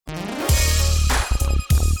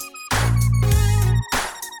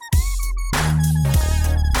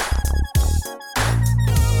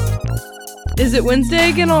Is it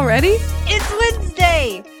Wednesday again already? It's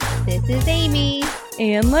Wednesday! This is Amy.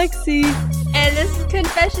 And Lexi. And this is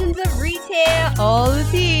Confessions of Retail, all the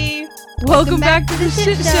tea. Welcome back to the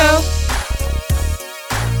Shit Show.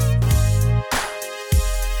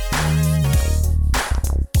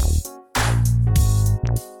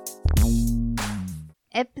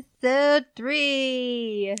 Episode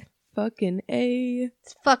 3. Fucking A.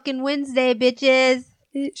 It's fucking Wednesday, bitches.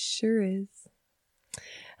 It sure is.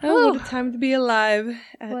 Oh, what a time to be alive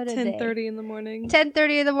at What a 10:30 in the morning.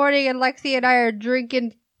 10:30 in the morning, and Lexi and I are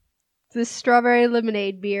drinking the strawberry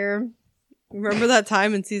lemonade beer. Remember that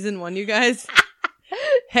time in season 1, you guys?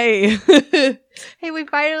 Hey. Hey, we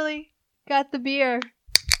finally got the beer.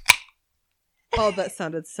 Oh, that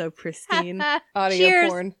sounded so pristine. Audio Cheers.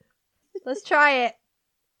 porn. Let's try it.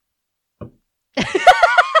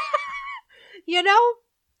 You know,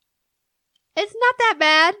 it's not that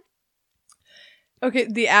bad. Okay,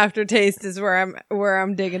 the aftertaste is where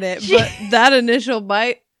I'm digging it, but that initial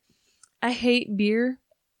bite, I hate beer.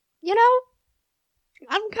 You know,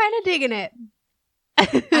 I'm kind of digging it.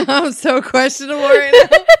 I'm so questionable right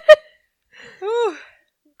now. Ooh.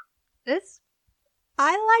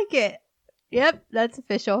 I like it. Yep, that's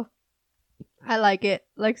official. I like it.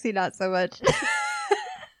 Lexi, not so much.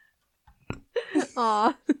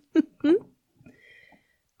 Aw.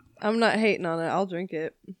 I'm not hating on it. I'll drink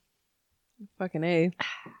it. Fucking A.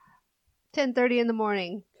 10:30 in the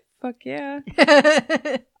morning. Fuck yeah.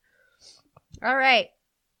 All right.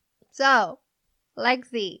 So,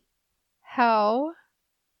 Lexi, how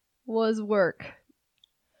was work?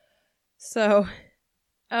 So,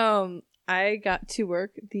 I got to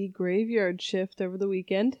work the graveyard shift over the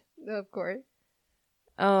weekend. Of course.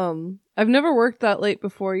 I've never worked that late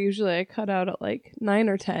before. Usually I cut out at like 9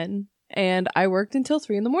 or 10, and I worked until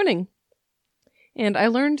 3 in the morning. And I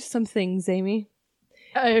learned some things, Amy.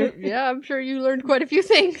 Yeah, I'm sure you learned quite a few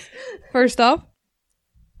things. First off,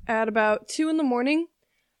 at about 2 in the morning,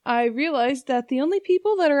 I realized that the only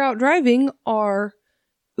people that are out driving are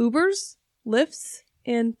Ubers, Lyfts,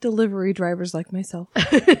 and delivery drivers like myself.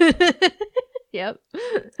 Yep.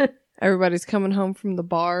 Everybody's coming home from the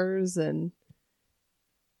bars and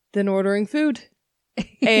then ordering food.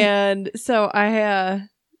 And so I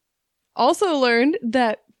also learned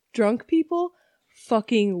that drunk people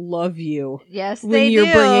fucking love you. Yes, when they you're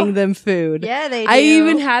do. bringing them food. Yeah, they do. I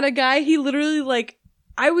even had a guy, he literally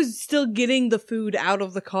I was still getting the food out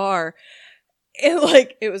of the car. And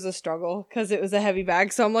it was a struggle because it was a heavy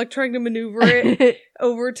bag. So I'm trying to maneuver it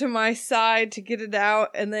over to my side to get it out.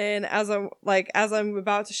 And then as I'm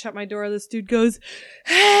about to shut my door, this dude goes,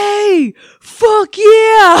 "Hey, fuck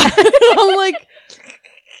yeah." And I'm like,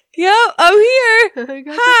 "Yep, I'm here.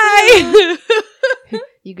 Hi."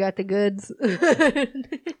 You got the goods.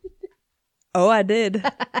 Oh, I did.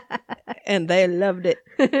 And they loved it.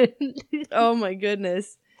 Oh my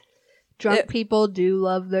goodness. Drunk people do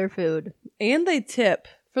love their food. And they tip,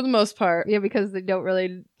 for the most part. Yeah, because they don't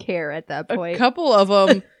really care at that point. A couple of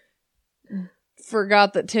them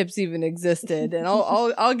forgot that tips even existed, and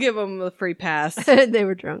I'll give them a free pass. They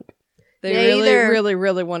were drunk. They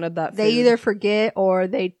really wanted that food. They either forget or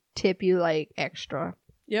they tip you extra.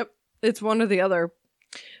 Yep, it's one or the other.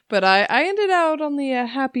 But I ended out on the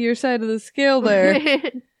happier side of the scale there.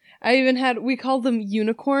 I even we call them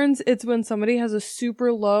unicorns. It's when somebody has a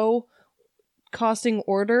super low costing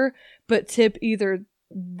order, but tip either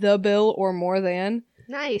the bill or more than.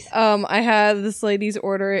 Nice. I had this lady's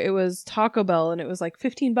order. It was Taco Bell, and it was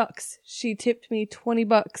 $15. She tipped me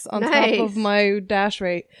 $20 on top of my dash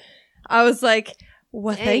rate. I was like,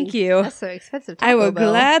 "Well, Dang, thank you. That's so expensive. Taco I will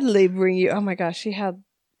Bell. gladly bring you." Oh my gosh,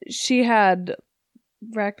 she had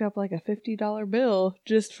racked up a $50 bill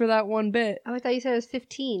just for that one bit. Oh, I thought you said it was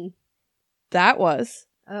 15. That was.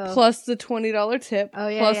 Oh. Plus the $20 tip. Oh,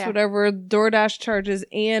 yeah, plus yeah. whatever DoorDash charges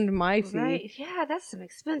and my fee. Right. Yeah, that's some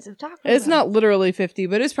expensive Taco It's Bell. not literally 50,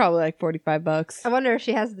 but it's probably $45. I wonder if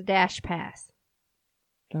she has the Dash Pass.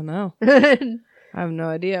 Don't know. Well, I have no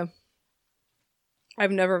idea. I've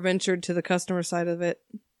never ventured to the customer side of it.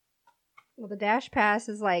 the Dash Pass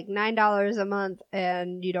is $9 a month,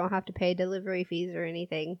 and you don't have to pay delivery fees or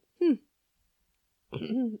anything.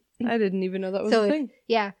 I didn't even know that was So a thing.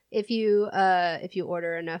 if you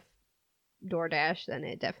order enough DoorDash, then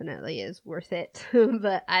it definitely is worth it.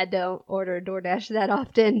 But I don't order DoorDash that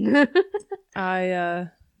often. I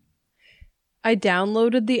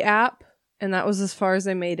downloaded the app, and that was as far as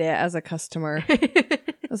I made it as a customer. I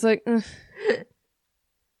was like,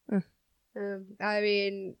 I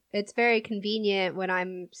mean, it's very convenient when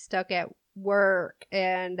I'm stuck at work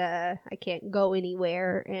and I can't go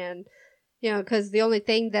anywhere, and because the only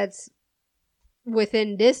thing that's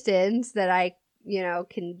within distance that I,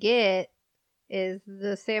 can get is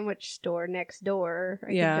the sandwich store next door. I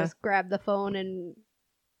can just grab the phone and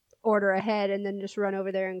order ahead and then just run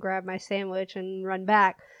over there and grab my sandwich and run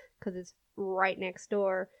back because it's right next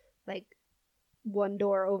door, like one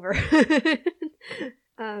door over.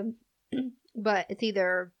 But it's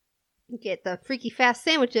either get the freaky fast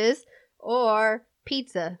sandwiches or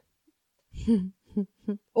pizza.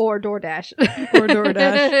 Or DoorDash.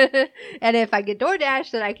 And if I get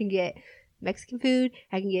DoorDash, then I can get Mexican food,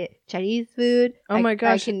 I can get Chinese food. Oh my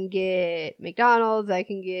gosh. I can get McDonald's, I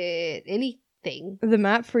can get anything. The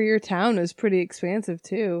map for your town is pretty expansive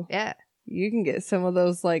too. Yeah. You can get some of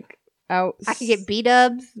those out. I can get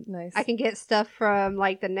B-dubs. Nice. I can get stuff from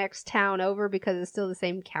the next town over because it's still the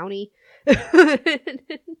same county.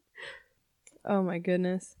 Oh my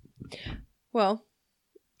goodness. Well,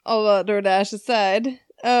 all about DoorDash aside,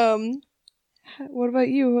 what about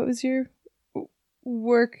you? What was your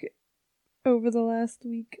work over the last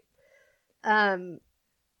week?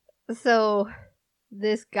 So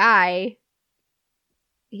this guy,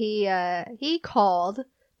 he called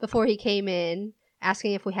before he came in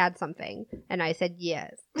asking if we had something, and I said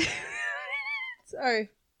yes. Sorry.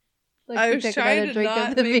 I was trying to drink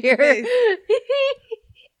of the beer.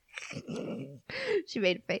 She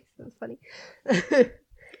made a face. That was funny.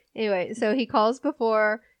 Anyway, so he calls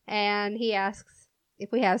before and he asks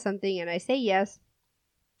if we have something, and I say yes.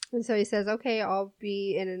 And so he says, okay, I'll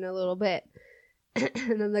be in a little bit.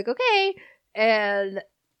 And I'm like, okay. And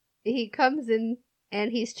he comes in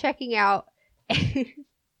and he's checking out.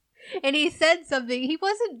 And he said something. He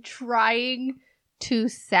wasn't trying to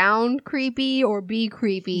sound creepy or be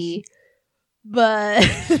creepy, but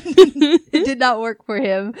it did not work for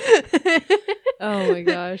him. Oh my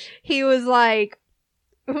gosh. He was like,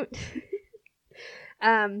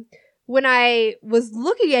 when I was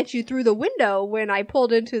looking at you through the window when I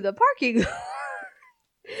pulled into the parking lot,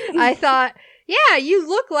 I thought, yeah, you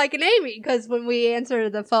look like an Amy, because when we answer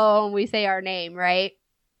the phone, we say our name, right?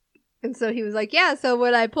 And so he was like, yeah, so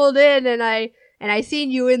when I pulled in and I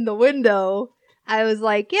seen you in the window, I was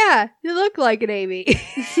like, yeah, you look like an Amy. And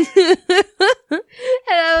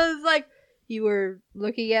I was like, you were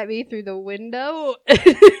looking at me through the window?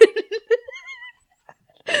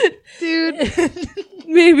 Dude,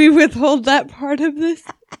 maybe withhold that part of this.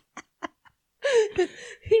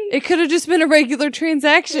 It could have just been a regular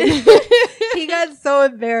transaction. He got so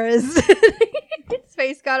embarrassed. His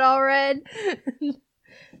face got all red.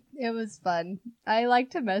 It was fun. I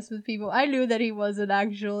like to mess with people. I knew that he wasn't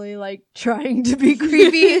actually trying to be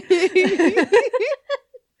creepy.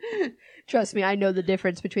 Trust me, I know the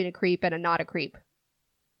difference between a creep and a not a creep.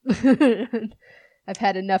 I've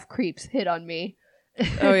had enough creeps hit on me.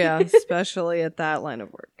 Oh yeah, especially at that line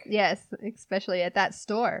of work. Yes, especially at that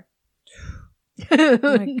store. Oh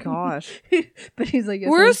my gosh. But he's like,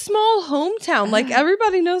 we're a small hometown.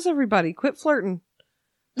 Everybody knows everybody. Quit flirting.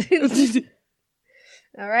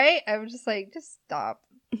 All right? I was just like, just stop.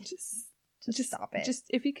 Just stop it. Just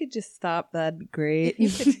if you could just stop, that'd be great.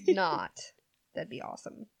 If you could not, that'd be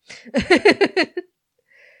awesome.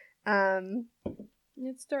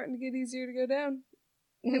 It's starting to get easier to go down.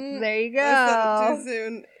 There you go. I said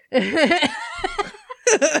it too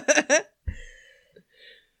soon.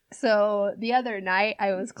 So the other night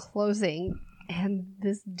I was closing and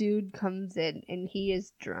this dude comes in and he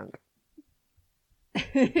is drunk.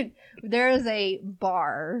 There is a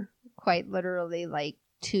bar quite literally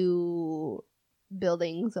 2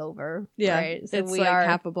 buildings over. Yeah, right? So it's we are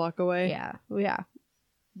half a block away. Yeah,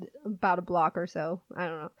 about a block or so. I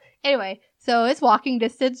don't know. Anyway, so it's walking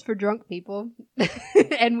distance for drunk people.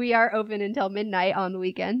 And we are open until midnight on the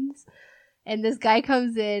weekends. And this guy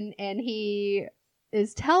comes in and he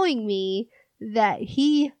is telling me that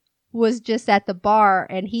he was just at the bar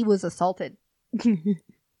and he was assaulted.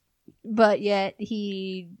 But yet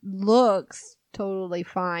he looks totally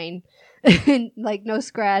fine. No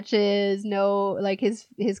scratches, no,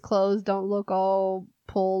 his clothes don't look all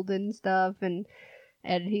pulled and stuff, and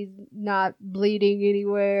he's not bleeding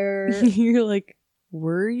anywhere. You're like,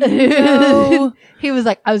 were you? No. He was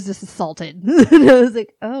like, I was just assaulted. And I was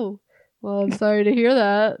like, oh, well, I'm sorry to hear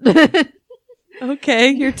that. Okay,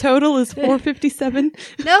 your total is 457.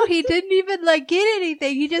 No, he didn't even get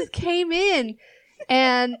anything. He just came in.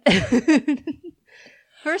 And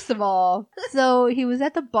first of all, so he was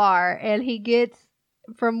at the bar and he gets,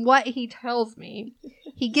 from what he tells me,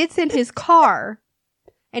 he gets in his car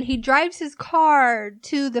and he drives his car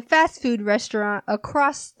to the fast food restaurant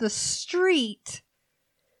across the street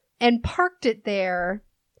and parked it there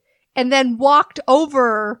and then walked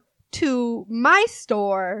over to my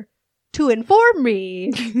store to inform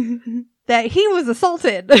me that he was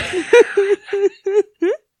assaulted.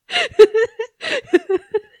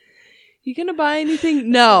 You gonna buy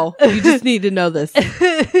anything? No. You just need to know this.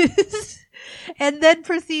 And then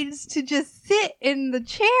proceeds to just sit in the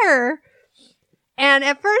chair. And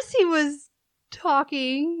at first he was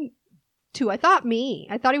talking to, I thought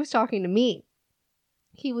he was talking to me.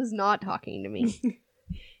 He was not talking to me.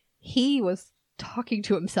 He was talking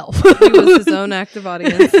to himself. He was his own active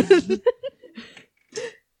audience.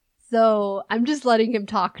 So I'm just letting him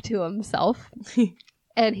talk to himself.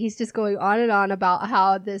 And he's just going on and on about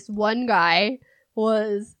how this one guy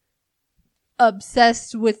was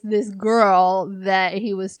obsessed with this girl that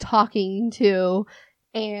he was talking to,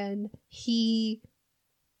 and he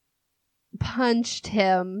punched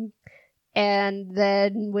him. And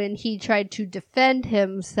then when he tried to defend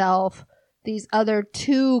himself, these other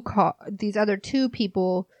two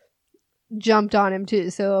people jumped on him too.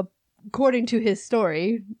 So according to his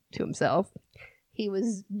story to himself, he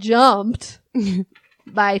was jumped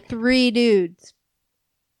by 3 dudes.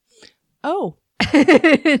 Oh.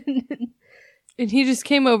 And he just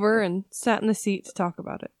came over and sat in the seat to talk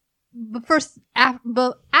about it.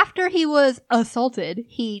 But after he was assaulted,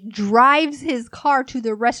 he drives his car to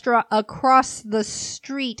the restaurant across the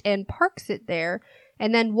street and parks it there,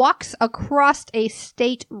 and then walks across a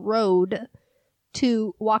state road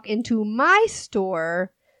to walk into my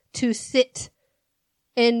store to sit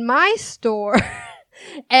in my store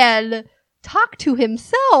and talk to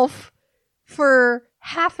himself for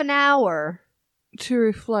half an hour. To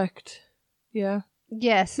reflect. Yeah.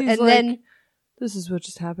 Yes. He's and like, then this is what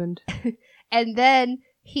just happened. And then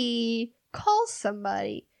he calls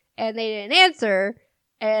somebody and they didn't answer,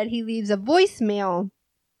 and he leaves a voicemail,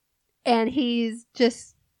 and he's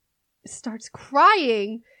just starts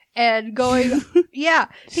crying and going, yeah,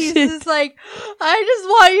 he's just like, I just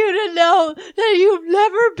want you to know that you've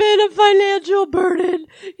never been a financial burden.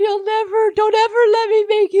 Don't ever let me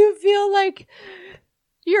make you feel like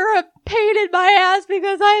you're a pain in my ass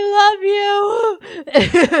because I love you.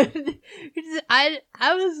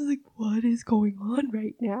 I was like, what is going on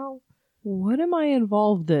right now? What am I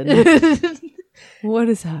involved in? What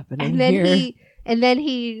is happening here? And then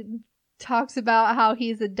he talks about how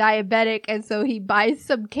he's a diabetic, and so he buys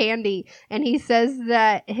some candy, and he says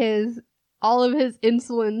that all of his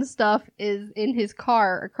insulin stuff is in his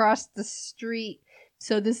car across the street.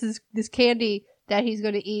 So this candy that he's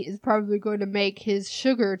going to eat is probably going to make his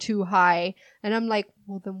sugar too high. And I'm like,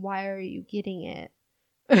 well, then why are you getting it?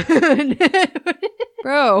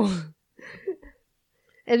 Bro.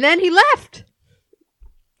 And then he left.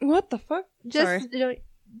 What the fuck? Just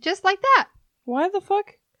like that. Why the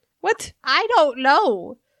fuck? What? I don't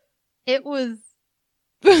know. It was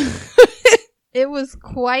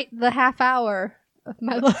quite the half hour of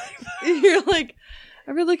my life. You're like,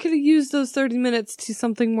 I really could have used those 30 minutes to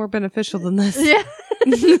something more beneficial than this. Yeah.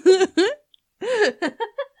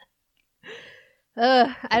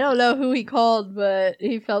 I don't know who he called, but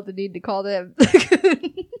he felt the need to call them.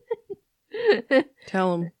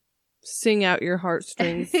 Tell him. Sing out your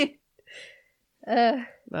heartstrings.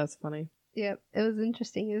 That's funny. Yep, it was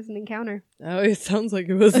interesting. It was an encounter. Oh, it sounds like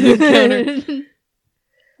it was an encounter.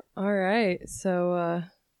 All right, so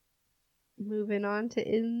moving on to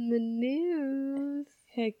In the News.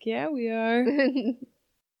 Heck yeah, we are.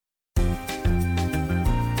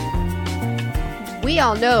 We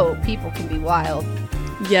all know people can be wild.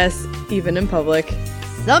 Yes, even in public.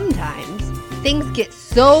 Sometimes things get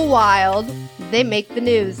so wild, they make the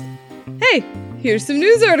news. Hey, here's some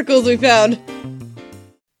news articles we found.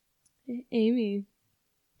 Hey, Amy.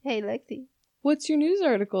 Hey, Lexi. What's your news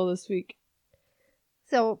article this week?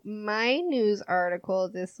 So, my news article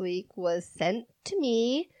this week was sent to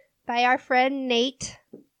me by our friend Nate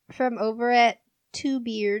from over at Two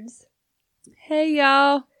Beards. Hey,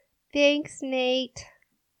 y'all. Thanks, Nate,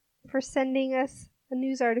 for sending us a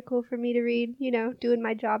news article for me to read, doing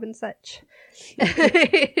my job and such.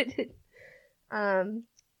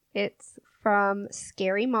 It's from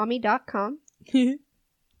scarymommy.com.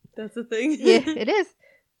 That's a thing? Yeah, it is.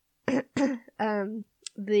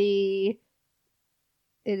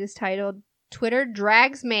 It is titled, Twitter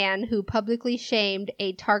Drags Man Who Publicly Shamed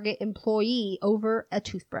a Target Employee Over a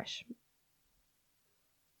Toothbrush.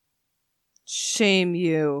 Shame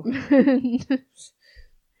you.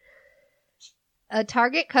 A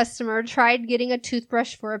Target customer tried getting a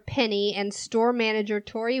toothbrush for a penny, and store manager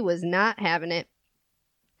Tori was not having it.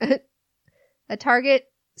 A Target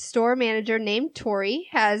store manager named Tori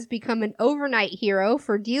has become an overnight hero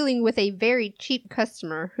for dealing with a very cheap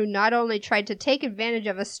customer who not only tried to take advantage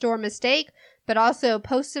of a store mistake, but also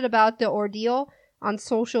posted about the ordeal on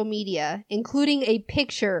social media, including a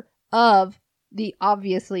picture of the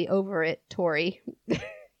obviously over it Tori.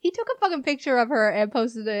 He took a fucking picture of her and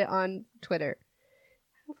posted it on Twitter.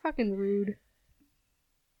 How fucking rude.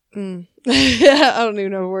 I don't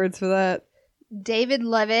even know words for that. David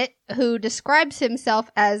Levitt, who describes himself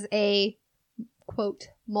as a, quote,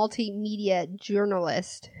 multimedia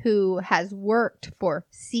journalist who has worked for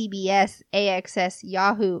CBS, AXS,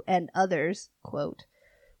 Yahoo, and others, quote,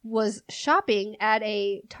 was shopping at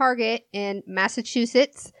a Target in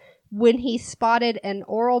Massachusetts when he spotted an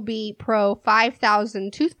Oral-B Pro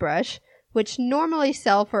 5000 toothbrush, which normally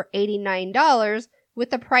sell for $89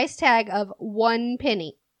 with a price tag of 1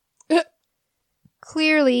 penny.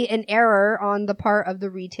 Clearly an error on the part of the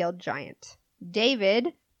retail giant.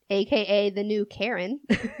 David, aka the new Karen,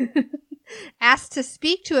 asked to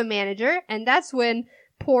speak to a manager, and that's when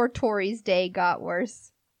poor Tori's day got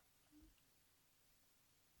worse.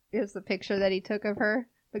 Here's the picture that he took of her.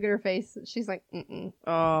 Look at her face. She's like, mm-mm.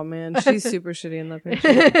 Oh, man. She's super shitty in that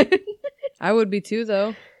picture. I would be too,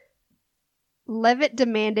 though. Levitt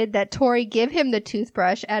demanded that Tori give him the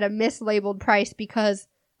toothbrush at a mislabeled price because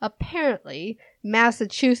apparently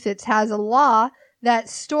Massachusetts has a law that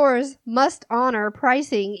stores must honor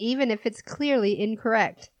pricing even if it's clearly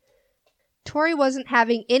incorrect. Tori wasn't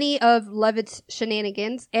having any of Levitt's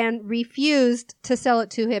shenanigans and refused to sell it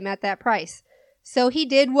to him at that price. So he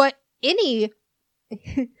did what anyone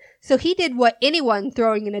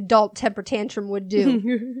throwing an adult temper tantrum would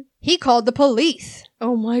do. He called the police.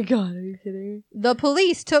 Oh my god, are you kidding me? The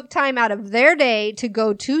police took time out of their day to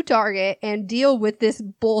go to Target and deal with this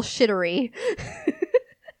bullshittery.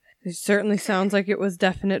 It certainly sounds like it was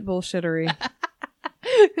definite bullshittery.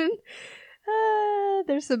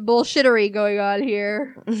 There's some bullshittery going on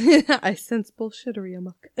here. I sense bullshittery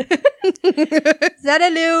amok. Is that a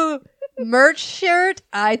new merch shirt?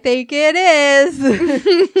 I think it is.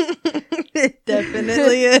 It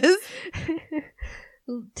definitely is.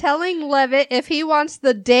 Telling Levitt if he wants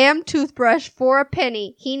the damn toothbrush for a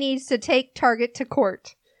penny, he needs to take Target to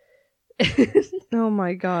court. Oh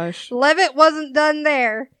my gosh. Levitt wasn't done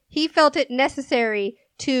there. He felt it necessary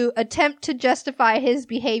to attempt to justify his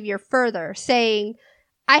behavior further, saying,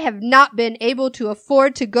 I have not been able to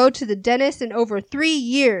afford to go to the dentist in over 3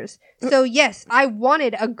 years. So yes, I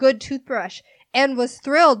wanted a good toothbrush and was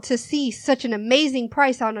thrilled to see such an amazing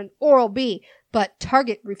price on an Oral-B, but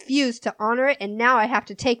Target refused to honor it and now I have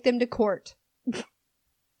to take them to court.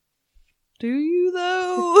 Do you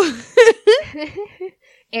though?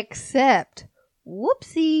 Except,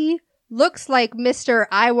 whoopsie, looks like Mr.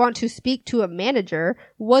 I want to speak to a manager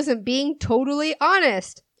wasn't being totally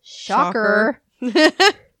honest. Shocker.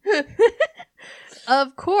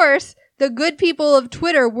 Of course, the good people of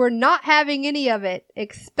Twitter were not having any of it,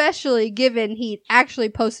 especially given he'd actually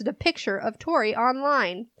posted a picture of Tori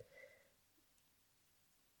online.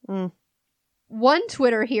 One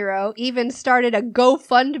Twitter hero even started a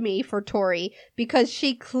GoFundMe for Tori because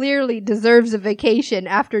she clearly deserves a vacation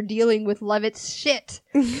after dealing with Levitt's shit.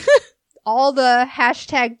 All the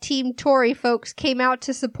hashtag Team Tori folks came out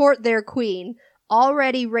to support their queen,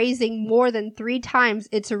 already raising more than 3 times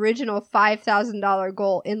its original $5,000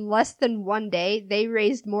 goal. In less than 1 day, they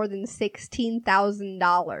raised more than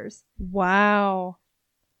 $16,000. Wow.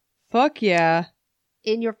 Fuck yeah.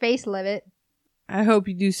 In your face, Levitt. I hope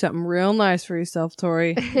you do something real nice for yourself,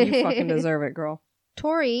 Tori. You fucking deserve it, girl.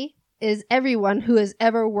 Tori is everyone who has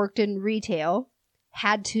ever worked in retail,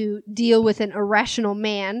 had to deal with an irrational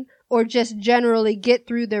man, or just generally get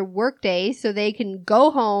through their workday so they can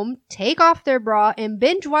go home, take off their bra, and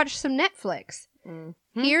binge watch some Netflix.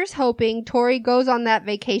 Mm-hmm. Here's hoping Tori goes on that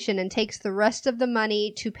vacation and takes the rest of the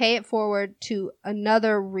money to pay it forward to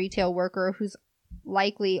another retail worker who's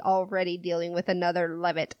likely already dealing with another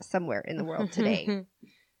Levitt somewhere in the world today.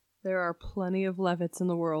 There are plenty of Levitts in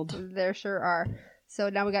the world. There sure are. So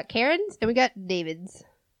now we got Karen's and we got David's.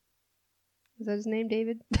 Is that his name,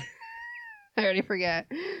 David? I already forgot.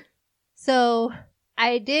 So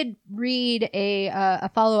I did read a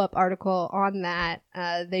follow-up article on that.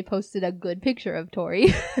 They posted a good picture of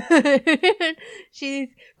Tori. She's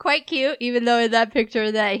quite cute, even though in that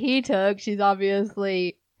picture that he took, she's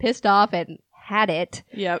obviously pissed off and had it.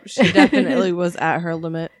 Yep, she definitely was at her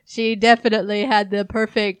limit. She definitely had the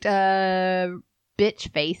perfect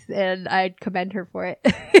bitch face, and I'd commend her for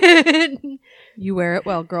it. You wear it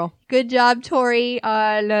well, girl. Good job, Tori,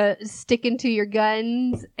 on sticking to your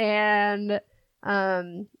guns, and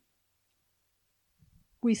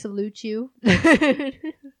we salute you.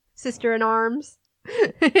 Sister in arms.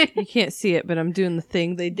 You can't see it, but I'm doing the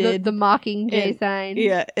thing they did. The Mockingjay sign.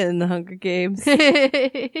 Yeah, in the Hunger Games.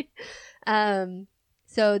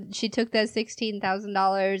 So she took that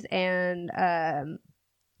 $16,000 and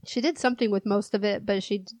She did something with most of it, but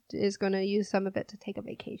she is going to use some of it to take a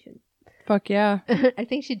vacation. Fuck yeah. I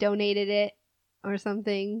think she donated it or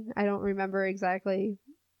something. I don't remember exactly.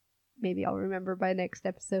 Maybe I'll remember by next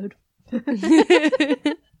episode.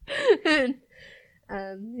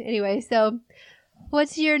 Anyway, so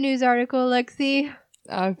what's your news article, Lexi?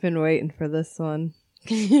 I've been waiting for this one.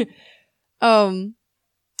 I'm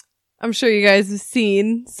sure you guys have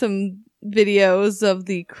seen some videos of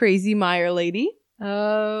the crazy Meyer lady.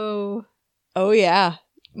 Oh yeah.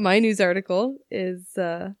 My news article is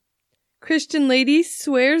Christian lady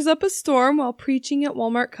swears up a storm while preaching at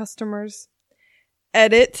Walmart customers.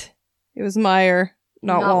 Edit. It was Meyer,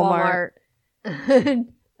 not Walmart.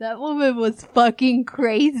 That woman was fucking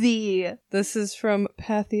crazy. This is from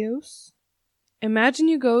Pathos. Imagine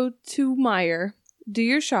you go to Meyer, do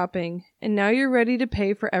your shopping, and now you're ready to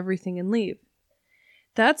pay for everything and leave.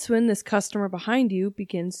 That's when this customer behind you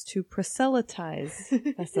begins to proselytize.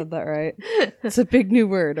 I said that right. It's a big new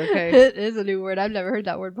word, okay? It is a new word. I've never heard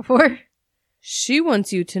that word before. She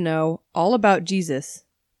wants you to know all about Jesus.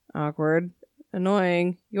 Awkward.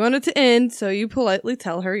 Annoying. You want it to end, so you politely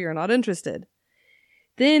tell her you're not interested.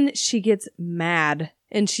 Then she gets mad,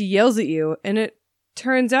 and she yells at you, and it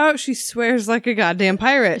turns out she swears like a goddamn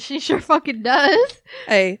pirate. She sure fucking does.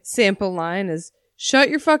 A sample line is, "Shut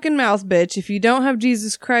your fucking mouth, bitch. If you don't have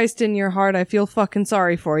Jesus Christ in your heart, I feel fucking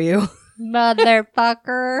sorry for you."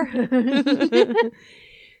 Motherfucker.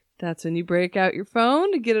 That's when you break out your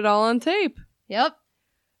phone to get it all on tape. Yep.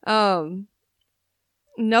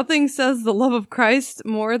 Nothing says the love of Christ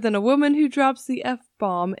more than a woman who drops the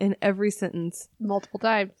F-bomb in every sentence. Multiple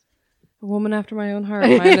times. A woman after my own heart,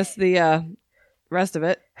 minus the rest of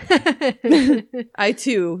it. I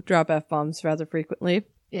too drop F-bombs rather frequently.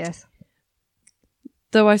 Yes.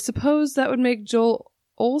 Though I suppose that would make Joel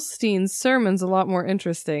Osteen's sermons a lot more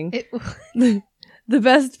interesting. The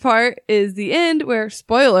best part is the end where,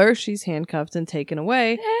 spoiler, she's handcuffed and taken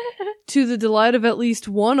away, to the delight of at least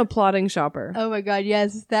one applauding shopper. Oh my god,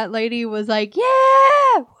 yes. That lady was like,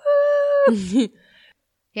 yeah! Woo!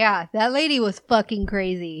 Yeah, that lady was fucking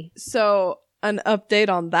crazy. So, an update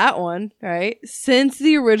on that one, right? Since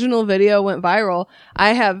the original video went viral,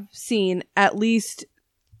 I have seen at least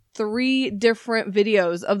 3 different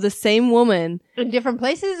videos of the same woman. In different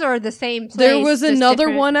places or the same place? There was another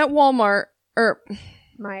one at Walmart, or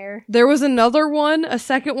Meyer. There was another one, a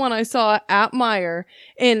second one I saw at Meyer,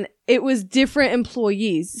 and it was different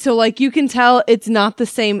employees. So, like, you can tell it's not the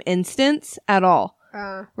same instance at all.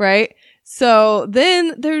 Right? So,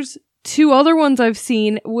 then there's 2 other ones I've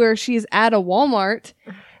seen where she's at a Walmart,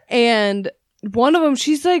 and one of them,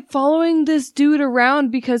 she's, like, following this dude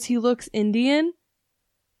around because he looks Indian.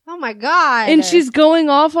 Oh my god. And she's going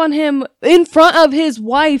off on him in front of his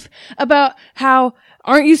wife about how,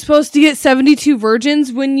 aren't you supposed to get 72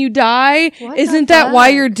 virgins when you die? Isn't that why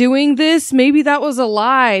you're doing this? Maybe that was a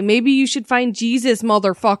lie. Maybe you should find Jesus,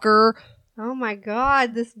 motherfucker. Oh my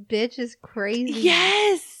god, this bitch is crazy.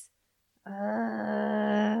 Yes!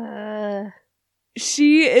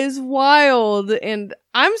 She is wild, and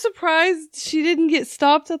I'm surprised she didn't get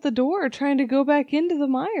stopped at the door trying to go back into the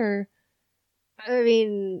Meyer. I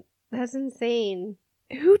mean, that's insane.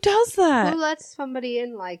 Who does that? Who lets somebody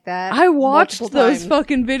in like that? I watched those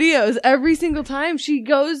fucking videos every single time. She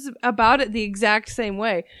goes about it the exact same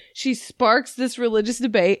way. She sparks this religious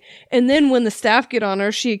debate, and then when the staff get on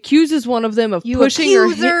her, she accuses one of them of pushing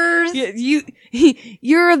accusers.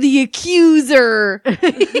 You're the accuser.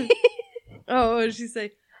 Oh, what did she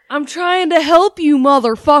say? I'm trying to help you,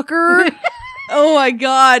 motherfucker. Oh my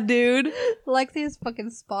god, dude. Lexi is fucking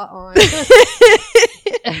spot on.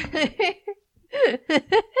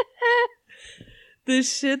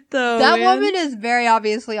 This shit, though. That woman is very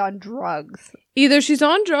obviously on drugs. Either she's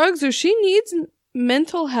on drugs or she needs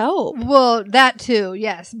mental help. Well, that too,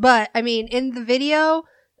 yes. But, I mean, in the video,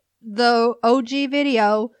 the OG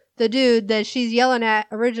video, the dude that she's yelling at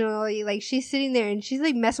originally, like, she's sitting there and she's,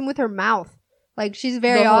 like, messing with her mouth. Like, she's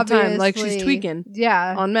very obviously... like, she's tweaking.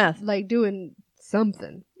 Yeah. On meth. Like, doing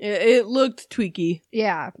something. It looked tweaky.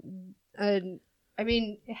 Yeah. I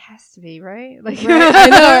mean, it has to be, right? Like, right? I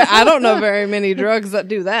know. I don't know very many drugs that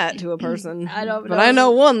do that to a person. I don't know. But I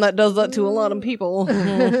know one that does that to a lot of people.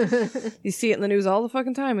 You see it in the news all the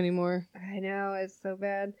fucking time anymore. I know. It's so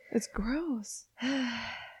bad. It's gross.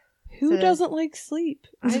 Who doesn't like sleep?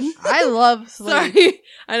 I love sleep. Sorry.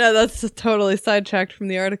 I know that's totally sidetracked from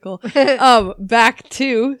the article. Back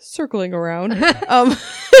to circling around.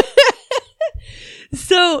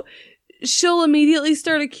 So she'll immediately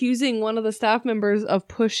start accusing one of the staff members of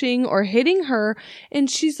pushing or hitting her, and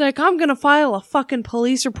she's like, I'm gonna file a fucking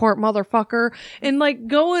police report, motherfucker, and like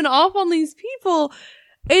going off on these people.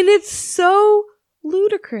 And it's so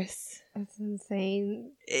ludicrous. That's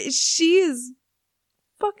insane. She is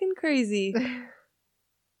fucking crazy.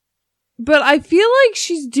 But I feel like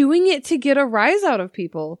she's doing it to get a rise out of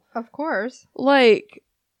people. Of course. Like,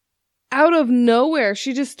 out of nowhere,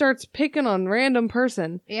 she just starts picking on random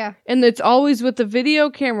person. Yeah. And it's always with the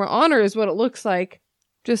video camera on her is what it looks like.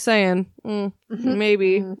 Just saying.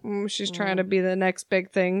 Maybe. She's trying to be the next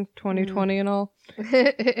big thing, 2020 and all.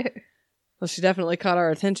 Well, she definitely caught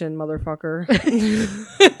our attention, motherfucker.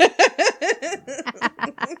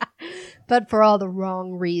 But for all the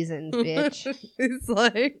wrong reasons, bitch. It's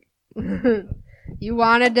like... You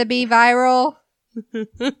wanted to be viral?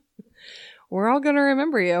 We're all gonna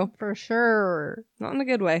remember you. For sure. Not in a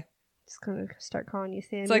good way. Just gonna start calling you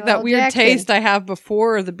Samuel It's like that L. weird Jackson. taste I have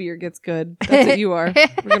before the beer gets good. That's what you are.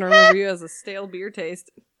 We're gonna remember you as a stale beer taste.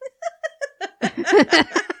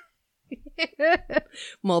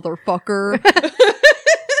 Motherfucker.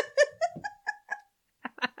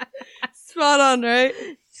 Spot on, right?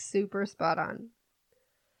 Super spot on.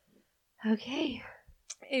 Okay.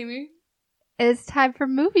 Amy. It's time for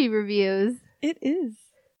movie reviews. It is.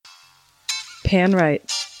 Pan right.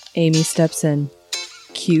 Amy steps in.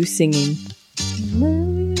 Cue singing.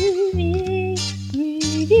 Movie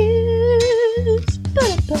reviews.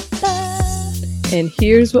 And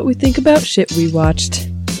here's what we think about shit we watched.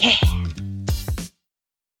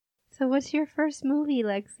 So what's your first movie,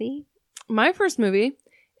 Lexi? My first movie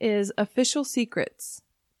is Official Secrets.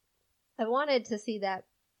 I wanted to see that,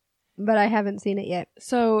 but I haven't seen it yet.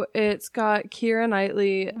 So it's got Keira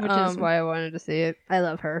Knightley. Which is why I wanted to see it. I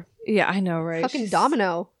love her. Yeah, I know, right? Fucking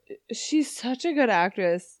Domino. She's such a good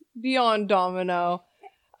actress. Beyond Domino.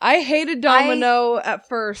 I hated Domino at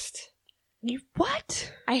first. You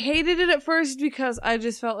what? I hated it at first because I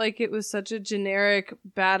just felt like it was such a generic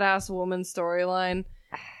badass woman storyline.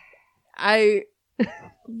 I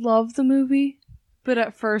love the movie, but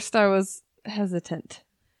at first I was hesitant.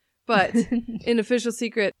 But in Official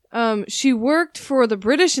Secret, she worked for the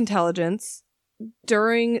British intelligence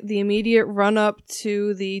during the immediate run-up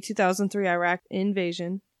to the 2003 Iraq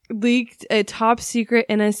invasion, leaked a top-secret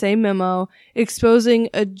NSA memo exposing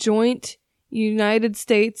a joint United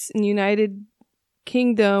States and United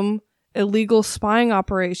Kingdom illegal spying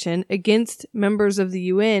operation against members of the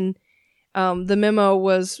UN. The memo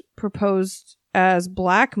was proposed as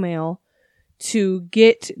blackmail to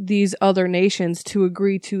get these other nations to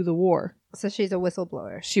agree to the war. So she's a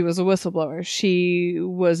whistleblower. She was a whistleblower. She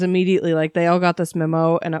was immediately like, they all got this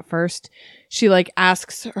memo. And at first she like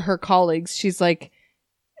asks her colleagues, she's like,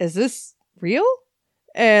 is this real?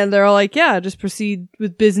 And they're all like, yeah, just proceed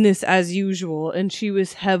with business as usual. And she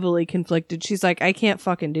was heavily conflicted. She's like, I can't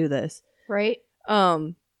fucking do this. Right?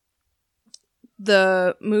 The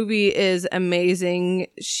movie is amazing.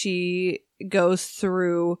 She goes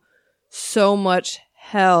through so much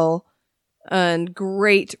hell and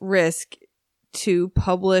great risk to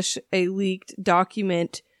publish a leaked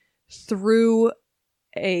document through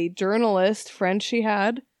a journalist friend she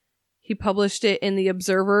had. He published it in The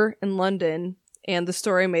Observer in London, and the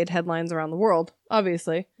story made headlines around the world,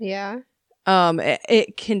 obviously. Yeah.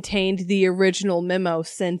 It contained the original memo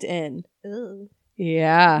sent in. Ooh.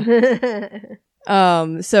 Yeah.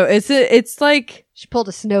 So it's like She pulled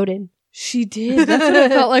a Snowden. she did. That's what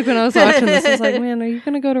it felt like when I was watching this. I was like, man, are you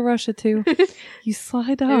gonna go to Russia too? You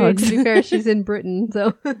sly dogs. To be fair, she's in Britain,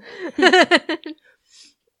 so.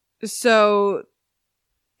 So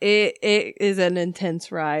it is an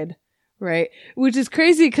intense ride, right? Which is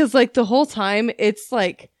crazy because like the whole time it's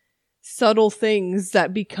like subtle things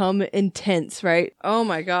that become intense, right? Oh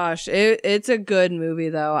my gosh. It's a good movie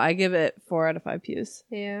though. I give it 4 out of 5 pews.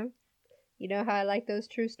 Yeah. You know how I like those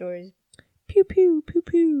true stories. Pew pew pew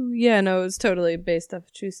pew. Yeah, no, it's totally based off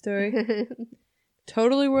a true story.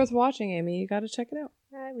 Totally worth watching, Amy. You gotta check it out.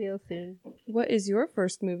 I will soon. What is your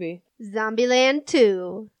first movie? Zombieland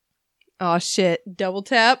 2. Oh shit. Double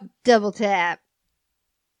tap. Double tap.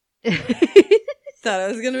 Thought I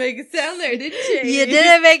was gonna make a sound there, didn't you? You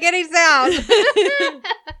didn't make any sound.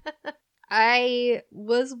 I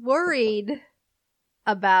was worried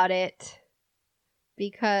about it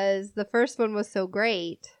because the first one was so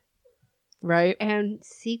great. Right? And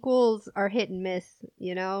sequels are hit and miss,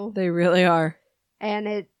 you know? They really are. And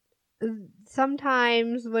it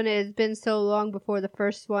sometimes when it's been so long before the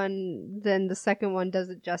first one, then the second one does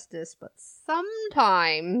it justice. But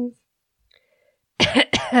sometimes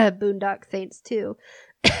Boondock Saints 2.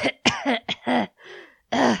 It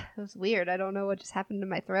was weird. I don't know what just happened to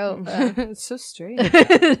my throat. It's so strange.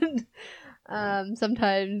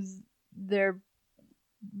 Sometimes they're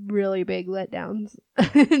really big letdowns.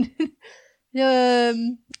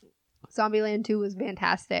 Zombieland 2 was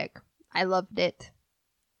fantastic. I loved it.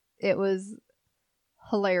 It was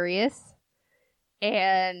hilarious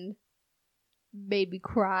and made me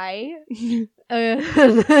cry.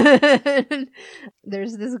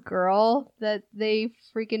 There's this girl that they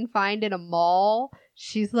freaking find in a mall.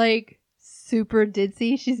 She's like super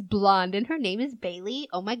ditzy. She's blonde and her name is Bailey.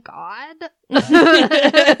 Oh my god.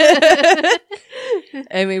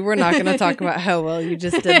 Amy, we're not going to talk about how well you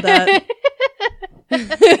just did that.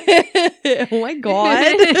 Oh my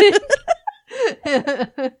god.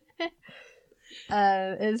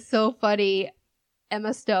 It's so funny.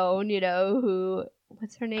 Emma Stone, you know,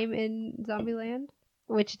 what's her name in Zombieland?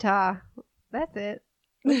 Wichita. That's it.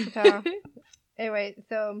 Wichita. Anyway,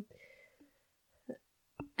 so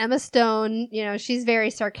Emma Stone, you know, she's very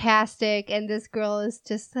sarcastic, and this girl is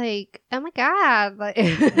just like, oh my god. Like,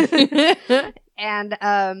 and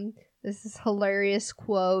this is hilarious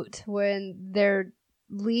quote when they're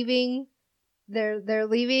leaving. They're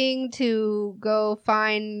leaving to go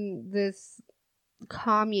find this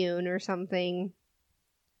commune or something,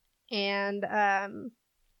 and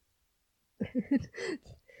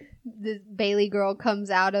this Bailey girl comes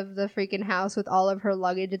out of the freaking house with all of her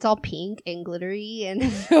luggage. It's all pink and glittery, and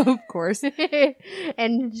Of course.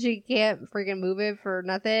 and she can't freaking move it for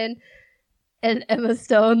nothing. And Emma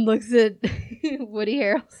Stone looks at Woody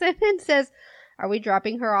Harrelson and says, "Are we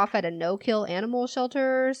dropping her off at a no-kill animal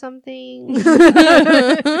shelter or something?" I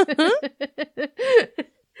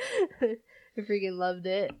freaking loved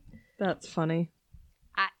it. That's funny.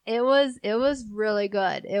 It was really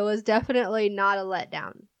good. It was definitely not a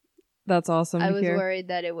letdown. That's awesome. I was hear. worried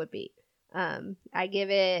that it would be. I give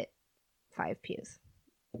it 5 pews.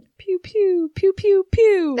 Pew pew pew pew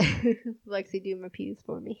pew. Lexi, do my pews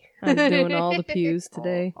for me. I'm doing all the pews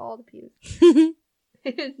today. All the pews.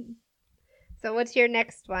 So what's your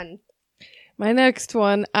next one? My next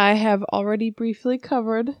one I have already briefly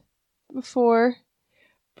covered before,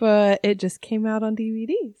 but it just came out on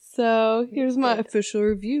DVD. So here's my official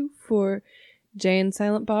review for Jay and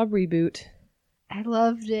Silent Bob Reboot. I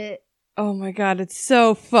loved it. Oh my god, it's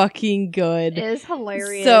so fucking good. It is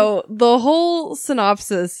hilarious. So the whole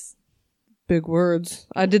synopsis, big words.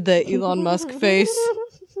 I did the Elon Musk face.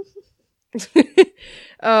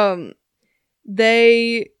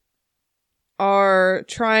 They are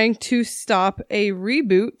trying to stop a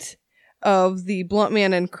reboot of the Blunt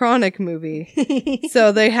Man and Chronic movie.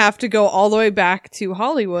 So they have to go all the way back to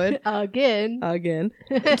Hollywood again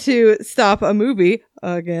to stop a movie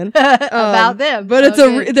again about them. But it's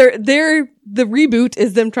the reboot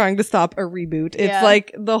is them trying to stop a reboot. It's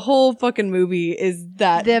like the whole fucking movie is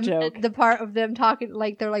that joke. The part of them talking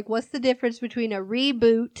like they're like, what's the difference between a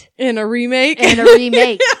reboot and a remake?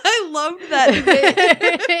 I loved that.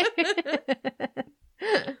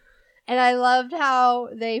 And I loved how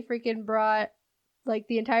they freaking brought like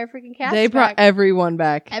the entire freaking cast. They brought everyone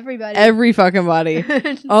back. Everybody. Every fucking body.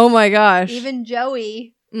 Oh my gosh. Even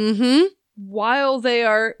Joey. Mm-hmm. While they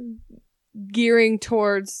are gearing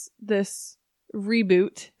towards this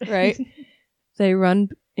reboot, right? They run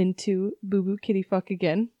into Boo Boo Kitty Fuck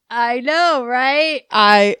again. I know, right?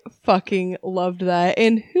 I fucking loved that.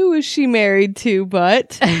 And who is she married to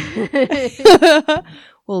but?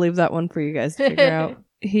 We'll leave that one for you guys to figure out.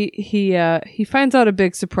 He finds out a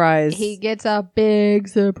big surprise. He gets a big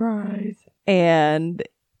surprise. And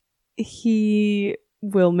he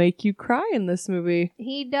will make you cry in this movie.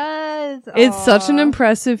 He does. It's such an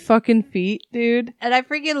impressive fucking feat, dude. And I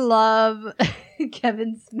freaking love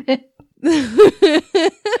Kevin Smith. I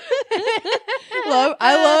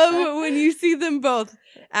love when you see them both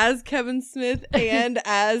as Kevin Smith and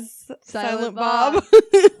as Silent Bob.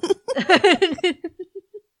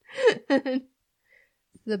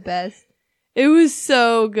 The best. It was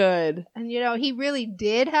so good. And you know, he really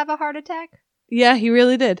did have a heart attack. Yeah, he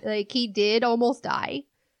really did. Like, he did almost die.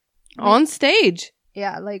 On stage.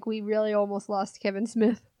 Yeah, like, we really almost lost Kevin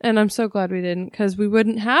Smith. And I'm so glad we didn't, because we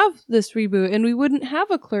wouldn't have this reboot, and we wouldn't have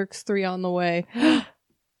a Clerks 3 on the way.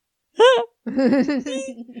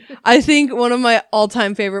 I think one of my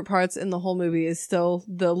all-time favorite parts in the whole movie is still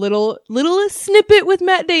the littlest snippet with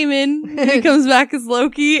Matt Damon. He comes back as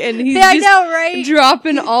Loki, and he's right?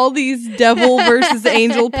 dropping all these devil versus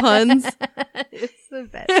angel puns. It's the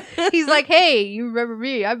best. He's like, "Hey, you remember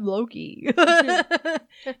me? I'm Loki."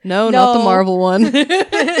 No, not the Marvel one. He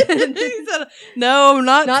said, no,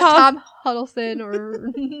 not Tom Huddleston or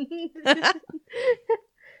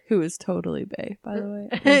who is totally bae, by the way.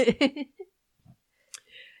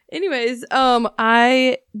 Anyways,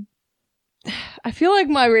 I feel like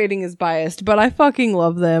my rating is biased, but I fucking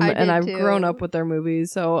love them, and I've grown up with their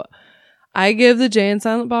movies, so I give the Jay and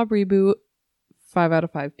Silent Bob reboot 5 out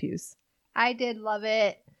of 5 pews. I did love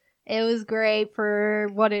it. It was great for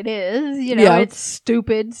what it is. You know, it's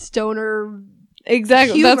stupid stoner.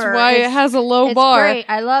 Exactly. Humor. That's why it has a low bar. It's great.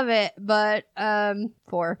 I love it, but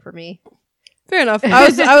 4 for me. Fair enough.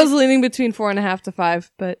 I was leaning between 4.5 to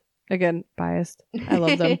 5, but again, biased. I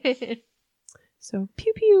love them. So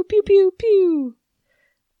pew pew pew pew pew.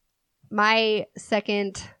 My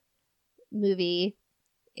second movie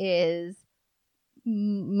is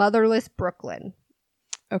Motherless Brooklyn.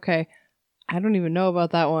 Okay. I don't even know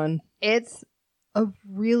about that one. It's a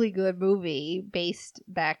really good movie based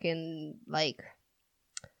back in like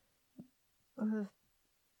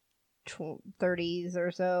 30s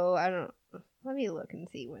or so. I don't. Let me look and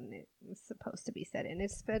see when it was supposed to be set in.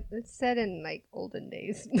 It's set in like olden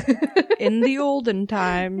days. In the olden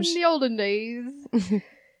times. In the olden days.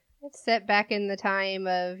 It's set back in the time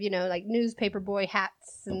of, you know, like newspaper boy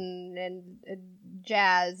hats and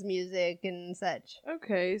jazz music and such.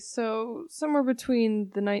 Okay, so somewhere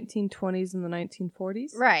between the 1920s and the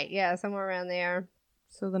 1940s? Right, yeah, somewhere around there.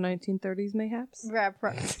 So the 1930s, mayhaps? Yeah.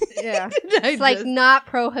 It's like not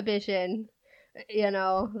prohibition, you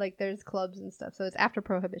know, like there's clubs and stuff. So it's after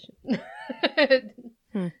prohibition.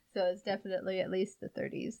 So it's definitely at least the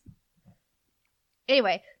 30s.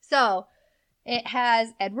 Anyway, so it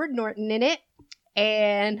has Edward Norton in it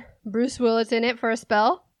and Bruce Willis in it for a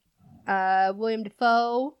spell. William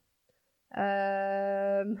Dafoe.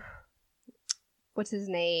 What's his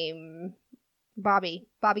name? Bobby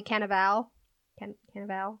Cannavale.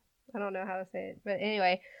 Cannavale? I don't know how to say it. But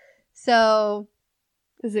anyway, so...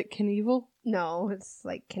 Is it Knievel? No, it's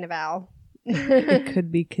like Cannavale. It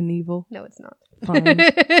could be Knievel. No, it's not. Fine.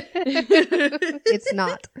 It's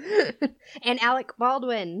not. And Alec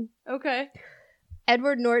Baldwin. Okay.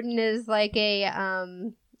 Edward Norton is like a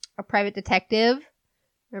private detective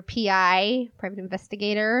or PI, private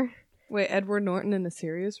investigator. Wait, Edward Norton in a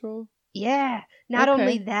serious role? Yeah. Not Okay.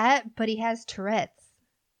 only that, but he has Tourette's.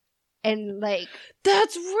 And like...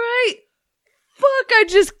 That's right! Fuck, I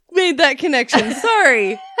just made that connection.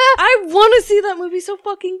 Sorry. I want to see that movie so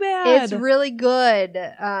fucking bad. It's really good.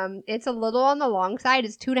 It's a little on the long side.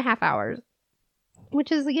 It's 2.5 hours.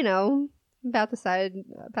 Which is, you know, about the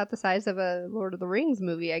size of a Lord of the Rings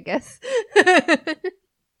movie, I guess.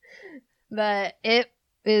 But it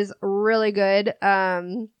is really good.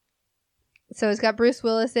 So it's got Bruce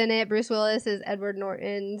Willis in it. Bruce Willis is Edward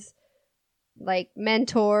Norton's like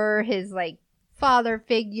mentor, his like father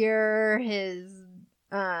figure, his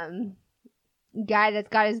guy that's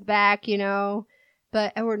got his back, you know.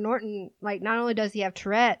 But Edward Norton, like, not only does he have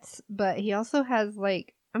Tourette's, but he also has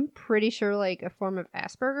like, I'm pretty sure like a form of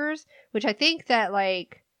Asperger's, which I think that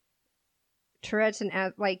like Tourette's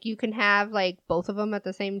and like you can have like both of them at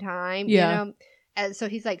the same time, Yeah. you know. And so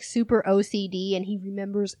he's like super OCD and he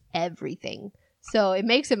remembers everything. So it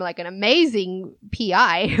makes him like an amazing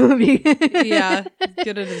PI. Yeah,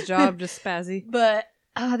 good at his job, just spazzy. But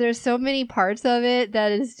there's so many parts of it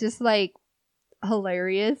that is just like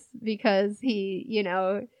hilarious because he, you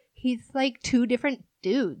know, he's like two different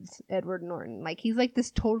dudes, Edward Norton. Like he's like this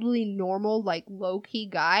totally normal, like low-key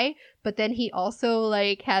guy, but then he also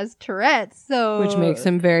like has Tourette's, so Which makes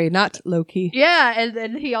him very not low-key. yeah, and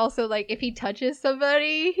then he also like if he touches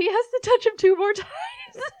somebody, he has to touch him 2 more times.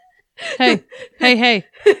 Hey.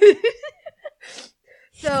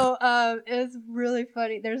 So it's really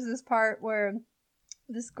funny. There's this part where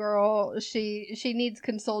this girl, she needs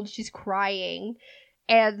consoled. She's crying,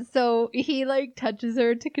 and so he like touches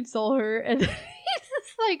her to console her, and he's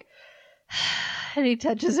just like, and he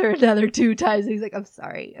touches her another 2 times. He's like, "I'm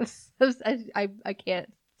sorry, I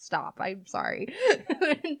can't stop. I'm sorry."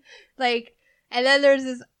 Like, and then there's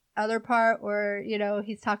this other part where, you know,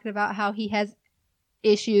 he's talking about how he has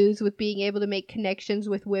issues with being able to make connections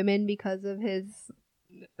with women because of his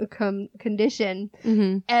condition.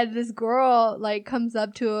 Mm-hmm. And this girl like comes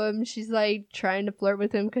up to him. She's like trying to flirt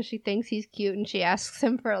with him because she thinks he's cute, and she asks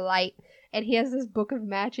him for a light. And he has this book of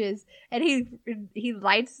matches, and he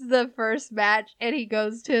lights the first match, and he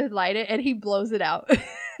goes to light it, and he blows it out.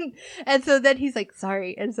 And so then he's like,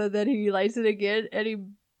 sorry. And so then he lights it again, and he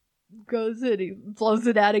goes and he blows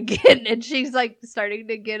it out again. And she's like starting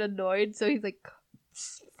to get annoyed. So he's like,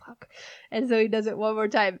 fuck. And so he does it one more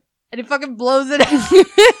time, and he fucking blows it out.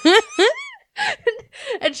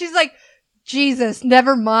 And she's like, Jesus,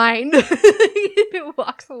 never mind. He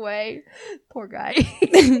walks away. Poor guy.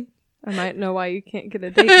 I might know why you can't get a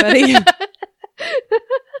date, buddy.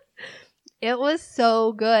 It was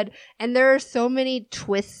so good. And there are so many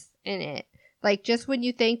twists in it. Like, just when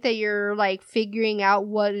you think that you're, like, figuring out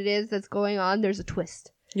what it is that's going on, there's a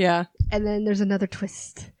twist. Yeah. And then there's another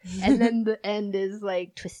twist. And then the end is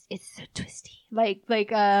like twist. It's so twisty. Like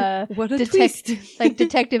What a twist. like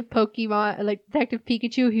Detective Pokemon, like Detective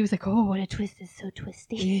Pikachu. He was like, "Oh, what a twist! It's so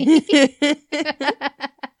twisty."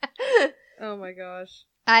 Oh my gosh.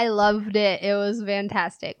 I loved it. It was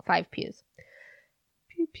fantastic. 5 pews.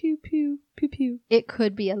 Pew pew pew pew pew. It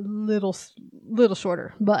could be a little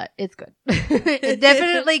shorter, but it's good. It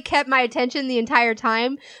definitely kept my attention the entire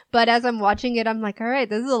time. But as I'm watching it, I'm like, all right,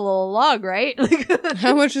 this is a little long, right?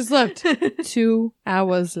 How much is left? 2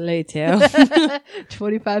 hours later.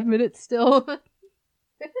 25 minutes still.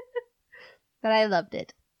 But I loved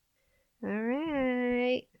it. All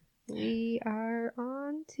right. We are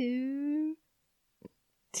on to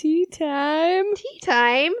Tea time. tea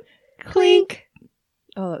time. Clink.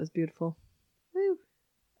 Oh, that was beautiful. Woo.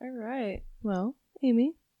 All right. Well,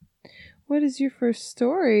 Amy, what is your first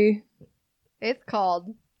story? It's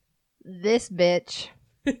called This Bitch.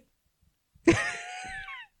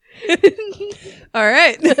 All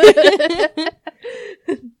right.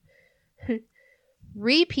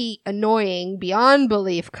 Repeat annoying beyond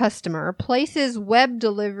belief customer places web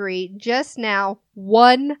delivery just now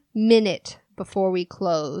 1 minute before we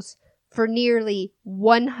close for nearly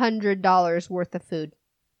 $100 worth of food.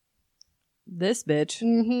 This bitch.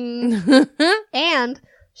 Mm-hmm. And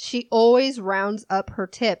she always rounds up her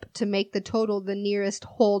tip to make the total the nearest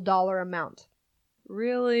whole dollar amount.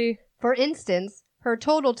 Really? For instance, her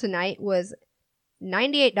total tonight was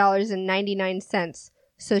 $98.99,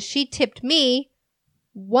 so she tipped me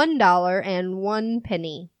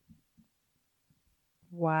 $1.01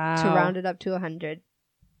 Wow. to round it up to 100.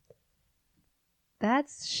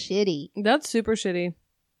 That's shitty. That's super shitty.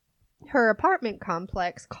 Her apartment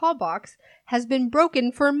complex call box has been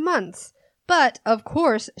broken for months, but of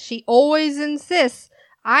course she always insists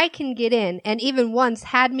I can get in, and even once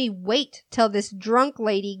had me wait till this drunk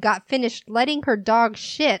lady got finished letting her dog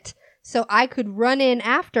shit so I could run in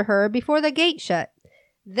after her before the gate shut.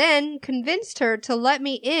 Then convinced her to let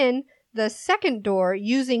me in the second door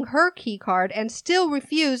using her key card and still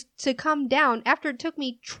refused to come down after it took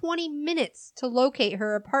me 20 minutes to locate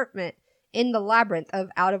her apartment in the labyrinth of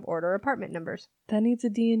out-of-order apartment numbers. That needs a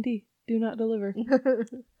D&D. Do not deliver.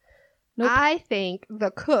 Nope. I think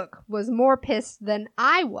the cook was more pissed than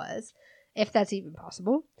I was, if that's even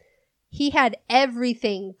possible. He had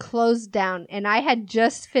everything closed down, and I had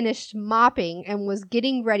just finished mopping and was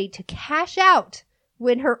getting ready to cash out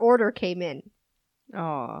when her order came in.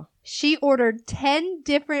 Aw. She ordered 10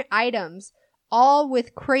 different items, all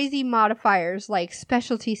with crazy modifiers like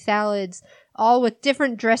specialty salads, all with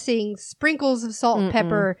different dressings, sprinkles of salt and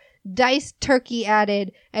pepper, diced turkey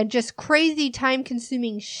added, and just crazy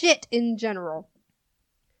time-consuming shit in general.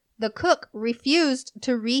 The cook refused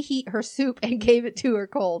to reheat her soup and gave it to her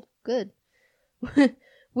cold. Good.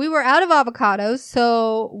 We were out of avocados,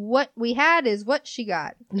 so what we had is what she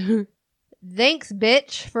got. Thanks,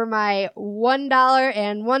 bitch, for my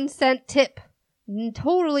 $1.01 tip.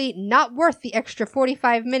 Totally not worth the extra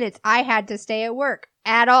 45 minutes I had to stay at work.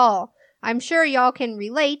 At all. I'm sure y'all can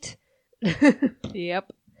relate.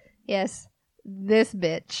 Yep. Yes. This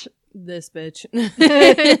bitch. This bitch.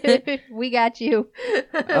 We got you.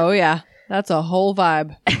 Oh, yeah. That's a whole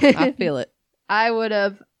vibe. I feel it. I would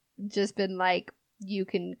have just been like, you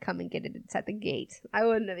can come and get it. It's at the gate. I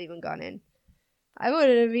wouldn't have even gone in. I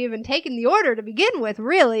wouldn't have even taken the order to begin with,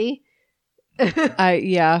 really.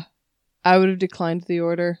 I would have declined the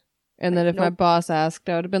order. And then if my Nope. boss asked,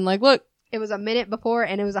 I would have been like, look. It was a minute before,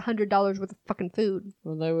 and it was $100 worth of fucking food.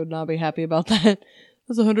 Well, they would not be happy about that.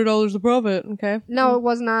 That's $100 of profit, okay? No, it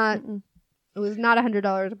was not. Mm-mm. It was not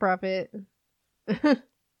 $100 of profit.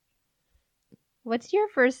 What's your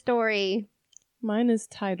first story? Mine is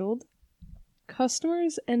titled,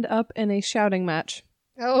 Customers End Up in a Shouting Match.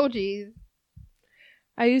 Oh, jeez.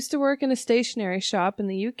 I used to work in a stationery shop in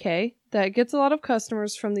the UK that gets a lot of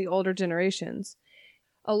customers from the older generations.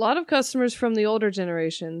 A lot of customers from the older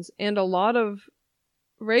generations and a lot of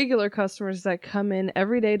regular customers that come in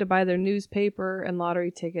every day to buy their newspaper and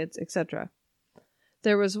lottery tickets, etc.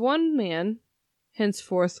 There was one man,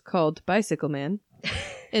 henceforth called Bicycle Man,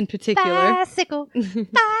 in particular, Bicycle.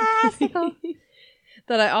 Bicycle.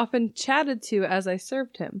 that I often chatted to as I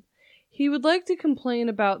served him. He would like to complain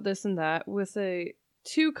about this and that with a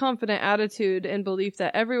too confident attitude and belief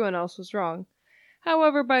that everyone else was wrong.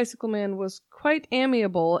 However, Bicycle Man was quite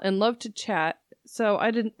amiable and loved to chat, so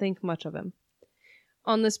I didn't think much of him.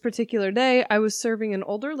 On this particular day, I was serving an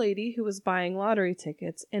older lady who was buying lottery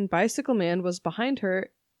tickets, and Bicycle Man was behind her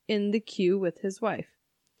in the queue with his wife.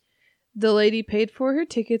 The lady paid for her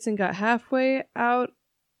tickets and got halfway out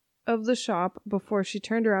of the shop before she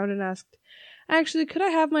turned around and asked, Actually, could I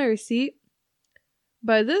have my receipt?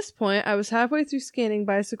 By this point, I was halfway through scanning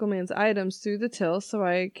Bicycle Man's items through the till, so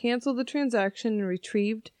I canceled the transaction and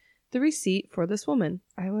retrieved the receipt for this woman.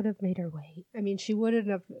 I would have made her wait. I mean, she wouldn't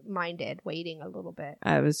have minded waiting a little bit.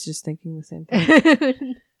 I was just thinking the same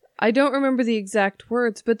thing. I don't remember the exact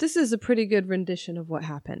words, but this is a pretty good rendition of what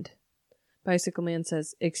happened. Bicycle Man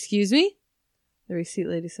says, "Excuse me?" The receipt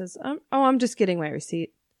lady says, I'm just getting my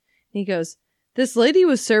receipt." And he goes, "This lady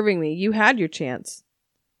was serving me. You had your chance."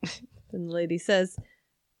 Then the lady says,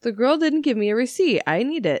 "The girl didn't give me a receipt. I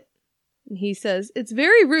need it." And he says, "It's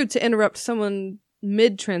very rude to interrupt someone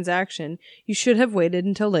mid-transaction. You should have waited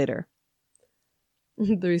until later."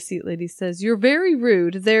 The receipt lady says, "You're very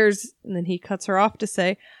rude. There's..." And then he cuts her off to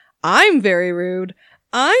say, "I'm very rude.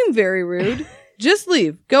 I'm very rude. Just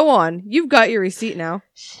leave. Go on. You've got your receipt now."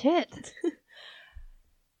 Shit.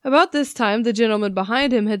 About this time, the gentleman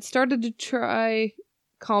behind him had started to try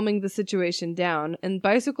calming the situation down, and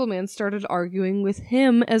Bicycle Man started arguing with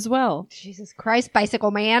him as well. Jesus Christ,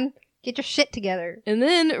 Bicycle Man. Get your shit together. And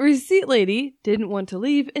then Receipt Lady didn't want to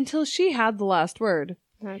leave until she had the last word.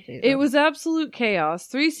 Oh, it was absolute chaos.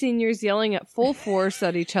 3 seniors yelling at full force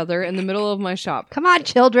at each other in the middle of my shop. Come on,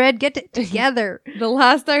 children, get it together. The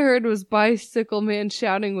last I heard was Bicycle Man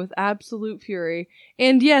shouting with absolute fury,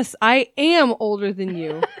 "And yes, I am older than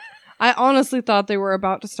you." I honestly thought they were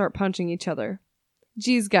about to start punching each other.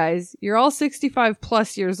 Geez, guys, you're all 65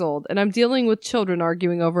 plus years old, and I'm dealing with children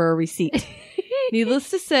arguing over a receipt. Needless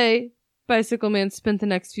to say, Bicycle Man spent the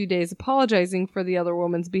next few days apologizing for the other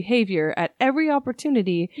woman's behavior at every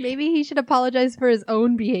opportunity. Maybe he should apologize for his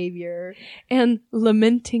own behavior. And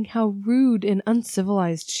lamenting how rude and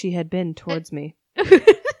uncivilized she had been towards me.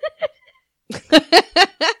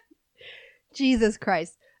 Jesus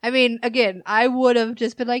Christ. I mean, again, I would have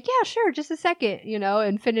just been like, yeah, sure, just a second,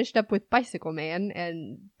 and finished up with Bicycle Man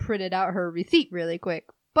and printed out her receipt really quick.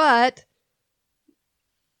 But,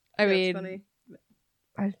 I that's mean, funny.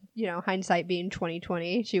 Hindsight being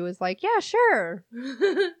 2020, she was like, yeah, sure.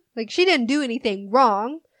 Like, she didn't do anything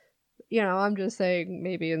wrong. I'm just saying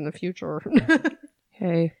maybe in the future.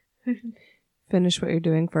 Hey, finish what you're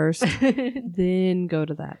doing first, then go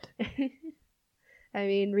to that. I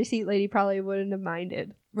mean, Receipt Lady probably wouldn't have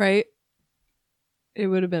minded. Right? It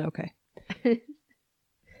would have been okay.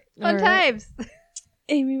 Fun times.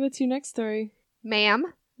 Amy, what's your next story? Ma'am,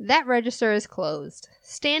 that register is closed.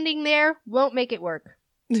 Standing there won't make it work.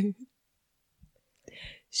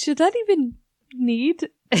 Should that even need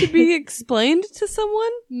to be explained to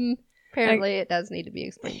someone? Apparently it does need to be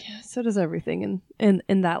explained. Yeah, so does everything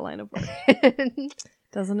in that line of work.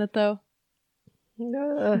 Doesn't it, though?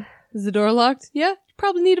 No. Is the door locked? Yeah, you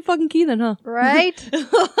probably need a fucking key then, huh? Right?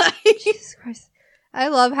 Jesus Christ. I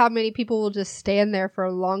love how many people will just stand there for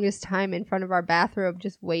the longest time in front of our bathroom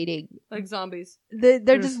just waiting. Like zombies.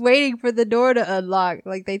 They're just waiting for the door to unlock.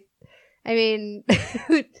 Is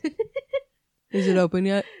it open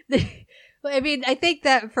yet? I think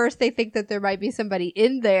that at first they think that there might be somebody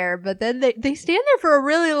in there, but then they stand there for a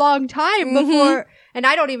really long time before, and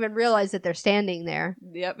I don't even realize that they're standing there.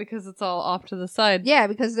 Yeah, because it's all off to the side. Yeah,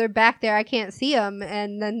 because they're back there, I can't see them,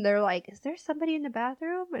 and then they're like, is there somebody in the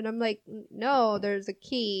bathroom? And I'm like, no, there's a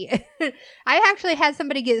key. I actually had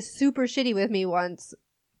somebody get super shitty with me once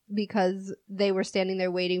because they were standing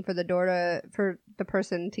there waiting for the door for the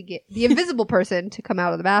person to get, the invisible person to come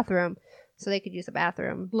out of the bathroom so they could use the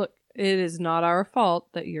bathroom. Look, it is not our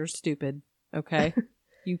fault that you're stupid, okay?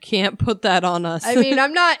 You can't put that on us. I mean,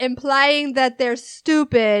 I'm not implying that they're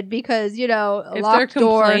stupid because, if they're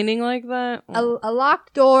complaining like that, a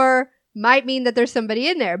locked door might mean that there's somebody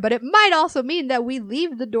in there, but it might also mean that we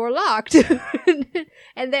leave the door locked.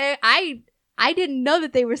 And I didn't know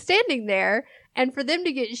that they were standing there, and for them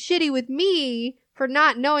to get shitty with me for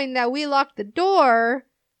not knowing that we locked the door,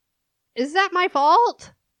 is that my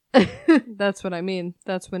fault? That's what I mean.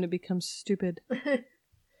 That's when it becomes stupid.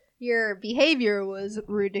 Your behavior was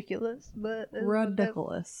ridiculous, but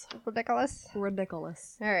ridiculous.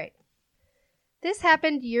 Ridiculous. All right. This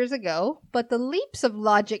happened years ago, but the leaps of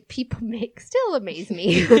logic people make still amaze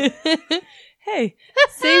me. Hey,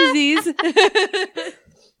 samesies.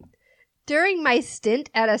 During my stint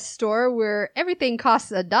at a store where everything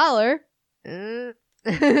costs $1,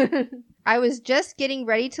 I was just getting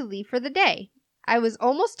ready to leave for the day. I was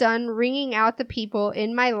almost done ringing out the people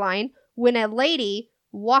in my line when a lady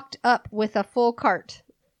walked up with a full cart.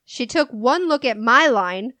 She took one look at my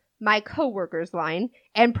line, my coworker's line,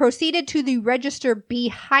 and proceeded to the register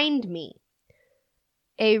behind me.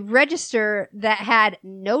 A register that had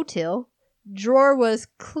no till, drawer was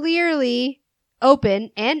clearly open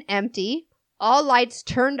and empty, all lights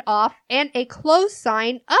turned off, and a close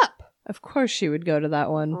sign up. Of course she would go to that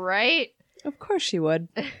one. Right? Of course she would.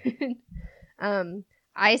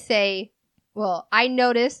 I say, well, I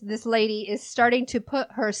notice this lady is starting to put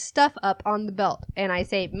her stuff up on the belt. And I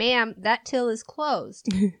say, ma'am, that till is closed.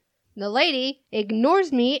 The lady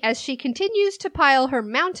ignores me as she continues to pile her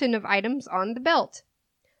mountain of items on the belt.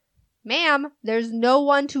 Ma'am, there's no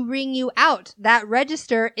one to ring you out. That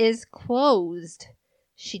register is closed.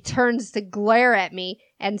 She turns to glare at me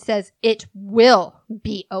and says, it will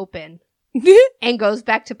be open. And goes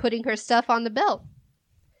back to putting her stuff on the belt.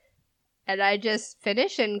 And I just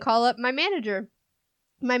finish and call up my manager.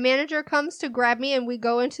 My manager comes to grab me and we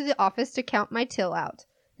go into the office to count my till out.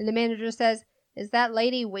 And the manager says, is that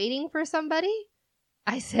lady waiting for somebody?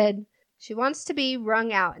 I said, she wants to be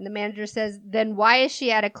wrung out. And the manager says, then why is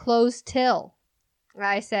she at a closed till?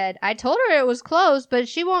 I said, I told her it was closed, but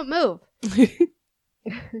she won't move. The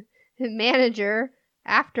manager,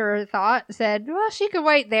 after thought, said, well, she could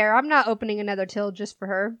wait there. I'm not opening another till just for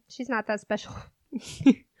her. She's not that special.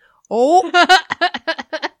 Oh.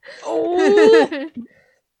 Oh.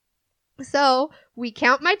 So we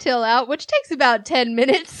count my till out, which takes about 10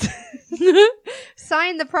 minutes.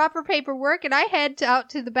 Sign the proper paperwork, and I head out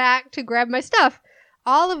to the back to grab my stuff.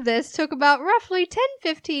 All of this took about roughly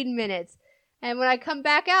 10-15 minutes. And when I come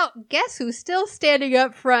back out, guess who's still standing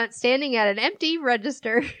up front, standing at an empty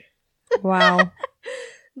register? Wow.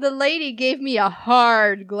 The lady gave me a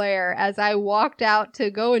hard glare as I walked out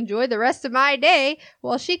to go enjoy the rest of my day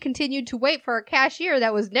while she continued to wait for a cashier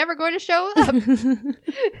that was never going to show up.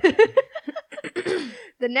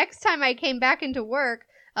 The next time I came back into work,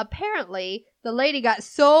 apparently the lady got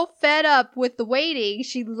so fed up with the waiting,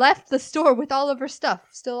 she left the store with all of her stuff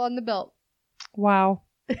still on the belt. Wow.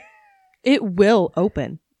 It will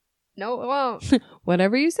open. No, it won't.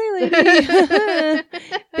 Whatever you say, lady.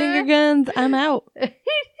 Finger guns, I'm out.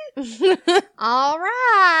 All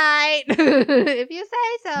right. If you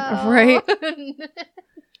say so. Right.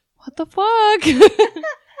 What the fuck?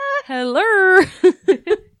 Hello.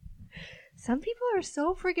 Some people are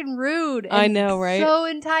so freaking rude. I know, right? So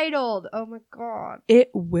entitled. Oh my god.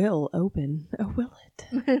 It will open. Oh, will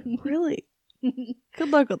it? Really?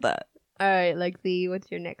 Good luck with that. All right, Lexi, what's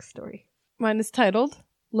your next story? Mine is titled,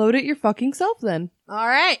 Load It Your Fucking Self Then. All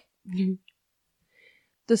right.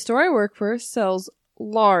 The store I work for sells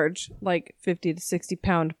large, like 50 to 60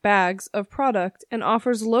 pound bags of product and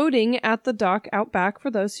offers loading at the dock out back for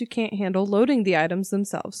those who can't handle loading the items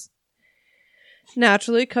themselves.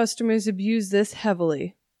 Naturally, customers abuse this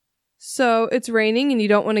heavily. So it's raining and you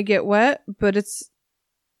don't want to get wet, but it's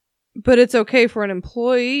okay for an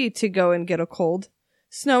employee to go and get a cold.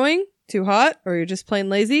 Snowing, too hot, or you're just plain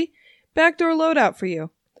lazy, backdoor loadout for you.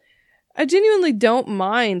 I genuinely don't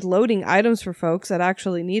mind loading items for folks that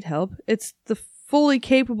actually need help. It's the fully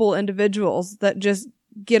capable individuals that just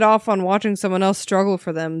get off on watching someone else struggle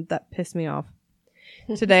for them that piss me off.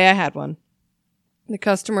 Today I had one. The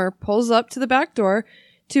customer pulls up to the back door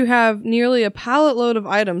to have nearly a pallet load of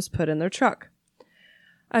items put in their truck.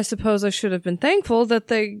 I suppose I should have been thankful that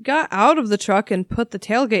they got out of the truck and put the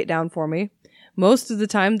tailgate down for me. Most of the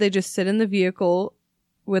time they just sit in the vehicle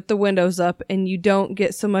with the windows up and you don't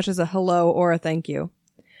get so much as a hello or a thank you.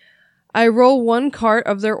 I roll one cart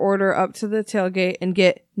of their order up to the tailgate and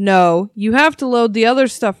get, no, you have to load the other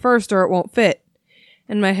stuff first or it won't fit.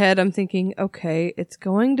 In my head, I'm thinking, okay, it's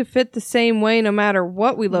going to fit the same way no matter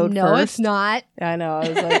what we load first. No, it's not. I know. I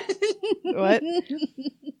was like, what?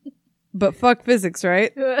 But fuck physics,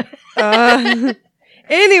 right? Anyway,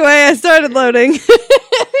 I started loading.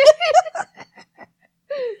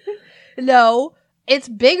 No, it's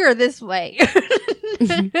bigger this way.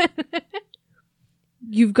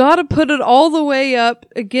 You've got to put it all the way up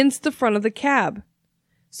against the front of the cab.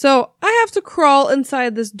 So I have to crawl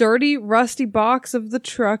inside this dirty, rusty box of the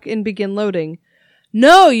truck and begin loading.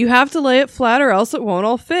 No, you have to lay it flat or else it won't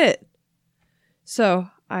all fit. So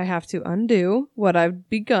I have to undo what I've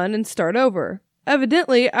begun and start over.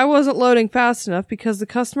 Evidently, I wasn't loading fast enough because the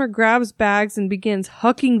customer grabs bags and begins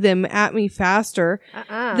hucking them at me faster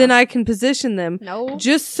than I can position them. No.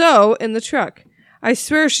 Just so in the truck. I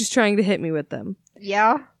swear she's trying to hit me with them.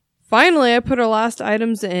 Yeah. Finally, I put her last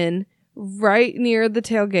items in right near the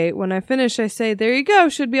tailgate. When I finish, I say, there you go,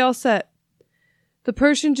 should be all set. The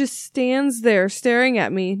person just stands there staring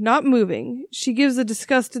at me, not moving. She gives a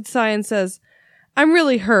disgusted sigh and says, I'm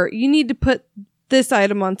really hurt. You need to put this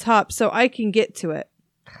item on top so I can get to it.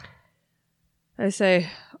 I say,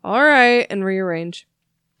 all right, and rearrange.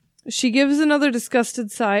 She gives another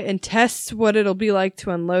disgusted sigh and tests what it'll be like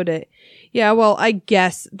to unload it. Yeah, well, I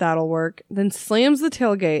guess that'll work. Then slams the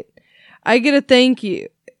tailgate. I get a thank you.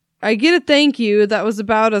 I get a thank you that was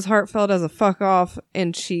about as heartfelt as a fuck off,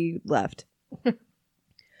 and she left.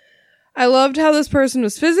 I loved how this person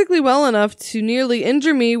was physically well enough to nearly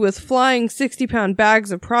injure me with flying 60-pound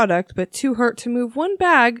bags of product, but too hurt to move one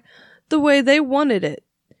bag the way they wanted it.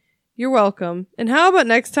 You're welcome. And how about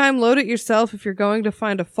next time, load it yourself if you're going to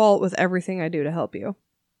find a fault with everything I do to help you.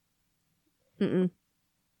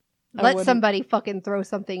 Let somebody fucking throw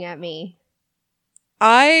something at me.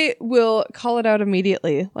 I will call it out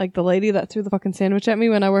immediately. Like the lady that threw the fucking sandwich at me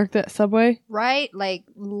when I worked at Subway. Right? Like,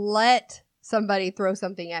 let somebody throw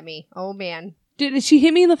something at me. Oh, man. Dude, she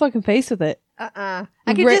hit me in the fucking face with it. I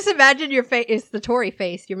can just imagine your face. It's the Tory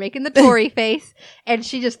face. You're making the Tory face, and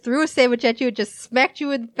she just threw a sandwich at you, and just smacked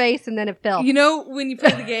you in the face, and then it fell. You know when you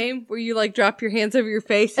play the game where you like drop your hands over your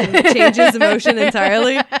face and it changes emotion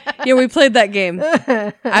entirely? Yeah, we played that game.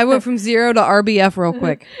 I went from 0 to RBF real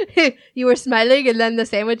quick. You were smiling, and then the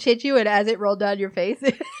sandwich hit you, and as it rolled down your face,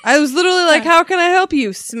 I was literally like, "How can I help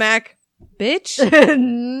you, smack, bitch?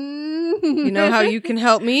 You know how you can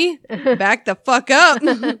help me? Back the fuck up."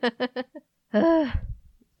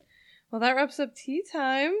 Well, that wraps up tea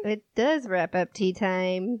time. It does wrap up tea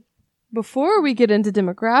time. Before we get into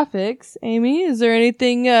demographics, Amy, is there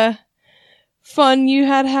anything fun you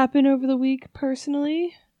had happen over the week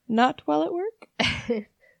personally? Not while at work?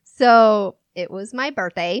 So, it was my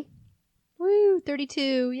birthday. Woo,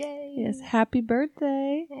 32, yay. Yes, happy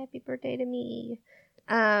birthday. Happy birthday to me.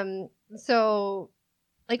 So,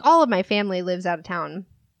 like, all of my family lives out of town.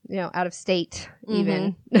 You know, out of state,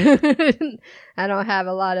 even. I don't have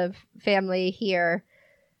a lot of family here.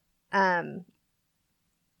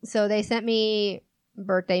 So they sent me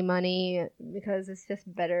birthday money because it's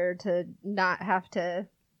just better to not have to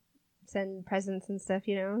send presents and stuff,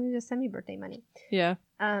 you know? Just send me birthday money. Yeah.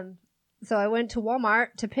 So I went to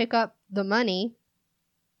Walmart to pick up the money.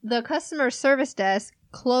 The customer service desk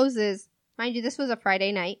closes. Mind you, this was a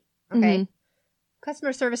Friday night. Okay.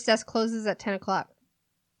 Customer service desk closes at 10 o'clock.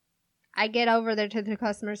 I get over there to the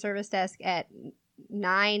customer service desk at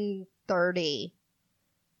 9:30,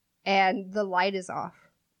 and the light is off.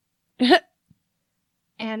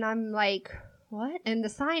 And I'm like, what? And the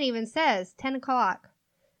sign even says 10 o'clock.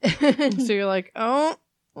 So you're like, oh.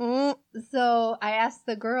 So I asked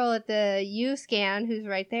the girl at the U-Scan, who's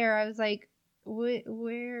right there, I was like, why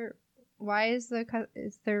is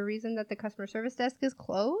there a reason that the customer service desk is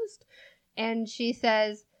closed? And she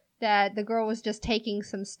says that the girl was just taking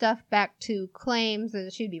some stuff back to claims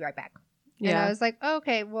and she'd be right back. Yeah. And I was like, oh,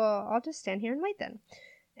 okay, well, I'll just stand here and wait then.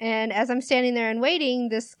 And as I'm standing there and waiting,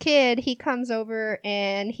 this kid, he comes over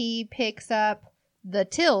and he picks up the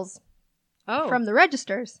tills from the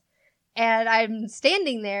registers. And I'm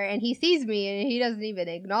standing there and he sees me and he doesn't even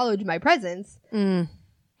acknowledge my presence. And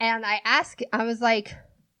I was like,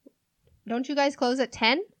 don't you guys close at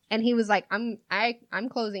 10? And he was like, I'm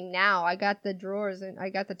closing now. I got the drawers and I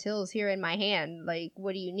got the tills here in my hand. Like,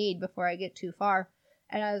 what do you need before I get too far?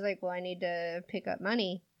 And I was like, well, I need to pick up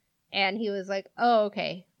money. And he was like, oh,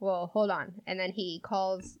 okay. Well, hold on. And then he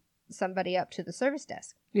calls somebody up to the service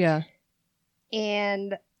desk. Yeah.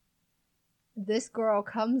 And this girl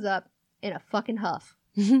comes up in a fucking huff.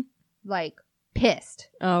 Like, pissed.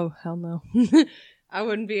 Oh, hell no. I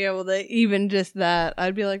wouldn't be able to even just that.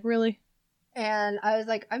 I'd be like, really? And I was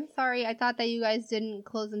like, I'm sorry. I thought that you guys didn't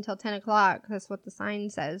close until 10 o'clock. That's what the sign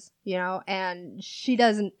says, you know? And she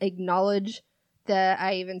doesn't acknowledge that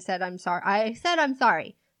I even said I'm sorry. I said I'm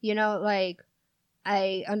sorry. You know, like,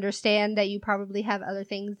 I understand that you probably have other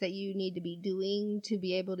things that you need to be doing to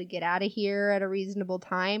be able to get out of here at a reasonable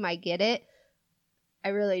time. I get it. I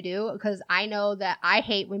really do, because I know that I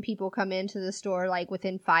hate when people come into the store like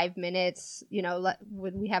within 5 minutes, you know,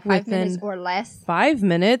 when we have 5 minutes or less. 5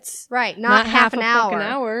 minutes? Right, not half an hour. Fucking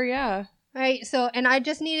hour, yeah. Right, so, and I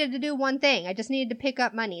just needed to do one thing. I just needed to pick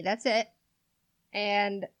up money. That's it.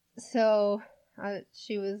 And so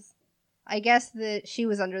she was, I guess that she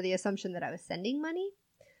was under the assumption that I was sending money.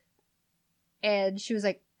 And she was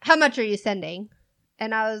like, how much are you sending?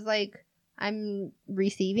 And I was like, I'm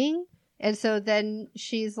receiving. And so then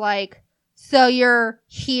she's like, so you're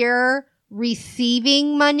here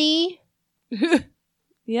receiving money?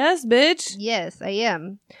 Yes, bitch. Yes, I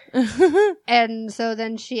am. And so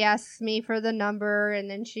then she asks me for the number,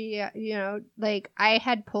 and then she, you know, like, I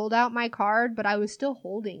had pulled out my card, but I was still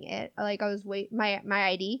holding it. Like, I was my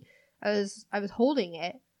ID. I was holding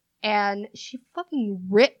it, and she fucking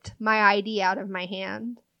ripped my ID out of my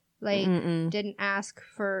hand. Like, didn't ask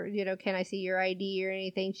for, you know, can I see your ID or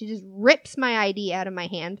anything. She just rips my ID out of my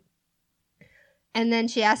hand. And then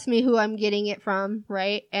she asks me who I'm getting it from,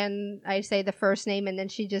 right? And I say the first name, and then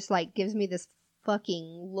she just, like, gives me this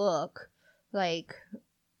fucking look. Like,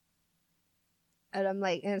 And I'm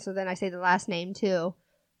like, and so then I say the last name too.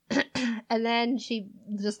 And then she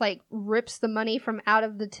just like rips the money from out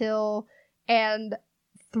of the till and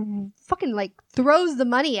fucking like throws the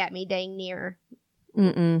money at me dang near.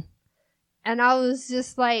 Mm-mm. And I was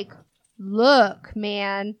just like, look,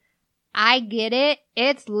 man, I get it.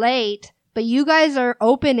 It's late, but you guys are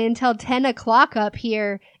open until 10 o'clock up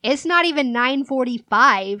here. It's not even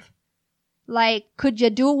 9:45. Like, could you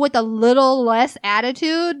do it with a little less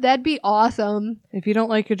attitude? That'd be awesome. If you don't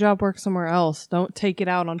like your job, work somewhere else. Don't take it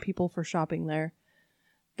out on people for shopping there.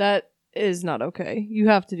 That is not okay. You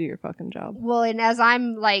have to do your fucking job. Well, and as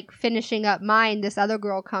I'm like finishing up mine, this other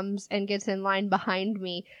girl comes and gets in line behind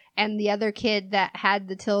me. And the other kid that had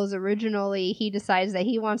the tills originally, he decides that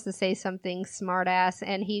he wants to say something smart ass.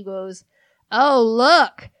 And he goes, oh,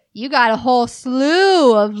 look, you got a whole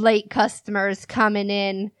slew of late customers coming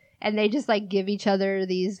in. And they just like give each other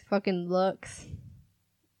these fucking looks.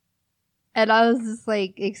 And I was just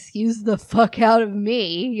like, excuse the fuck out of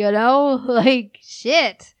me, you know? Like,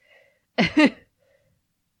 shit.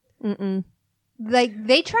 Mm-mm. Like,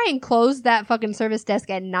 they try and close that fucking service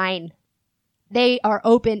desk at 9. They are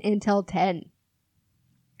open until 10.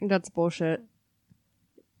 That's bullshit.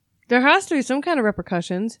 There has to be some kind of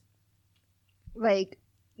repercussions. Like,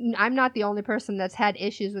 I'm not the only person that's had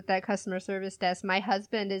issues with that customer service desk. My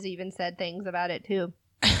husband has even said things about it too.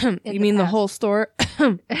 You mean the whole store?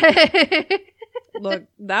 Look,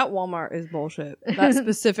 that Walmart is bullshit. That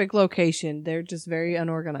specific location, they're just very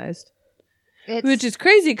unorganized. Which is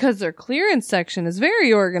crazy because their clearance section is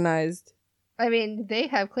very organized. I mean, they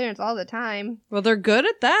have clearance all the time. Well, they're good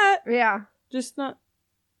at that. Yeah. Just not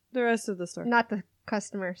the rest of the store. Not the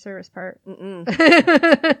customer service part. Mm-mm.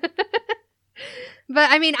 But,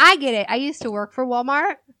 I mean, I get it. I used to work for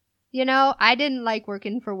Walmart. You know, I didn't like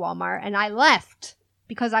working for Walmart, and I left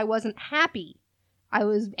because I wasn't happy. I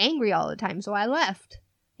was angry all the time, so I left.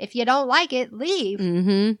 If you don't like it, leave.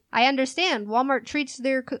 Mm-hmm. I understand. Walmart treats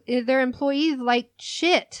their employees like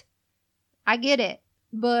shit. I get it.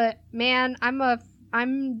 But, man,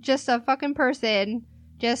 I'm just a fucking person.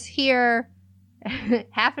 Just here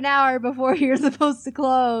half an hour before you're supposed to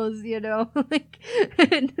close, you know? Like...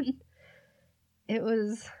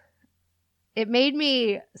 It made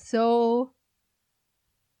me so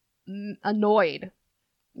annoyed.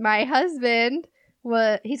 My husband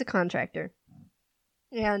he's a contractor.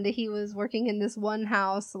 And he was working in this one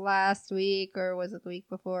house last week, or was it the week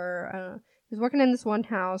before? I don't know. He was working in this one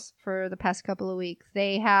house for the past couple of weeks.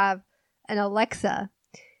 They have an Alexa.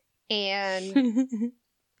 And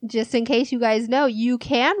just in case you guys know, you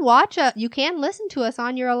can listen to us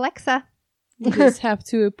on your Alexa. You just have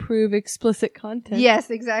to approve explicit content.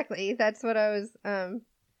 Yes, exactly. That's what I was, Alexa,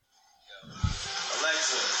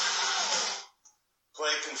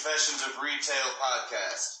 play Confessions of Retail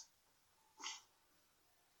podcast.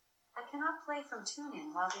 I cannot play from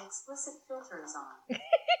TuneIn while the explicit filter is on.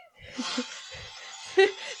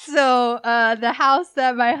 So, the house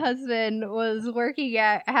that my husband was working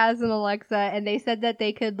at has an Alexa, and they said that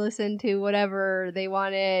they could listen to whatever they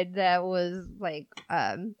wanted that was, like,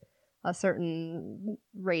 a certain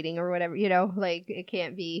rating or whatever, you know, like it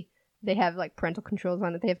can't be, they have like parental controls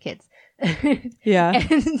on it, they have kids. Yeah.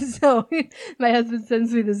 And so my husband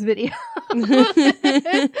sends me this video.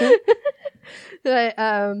 But,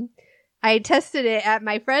 I tested it at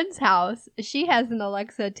my friend's house. She has an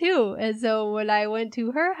Alexa too. And so when I went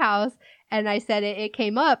to her house and I said it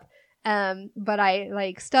came up, but I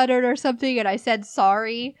like stuttered or something and I said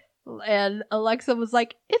sorry. And Alexa was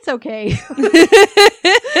like, it's okay.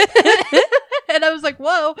 And I was like,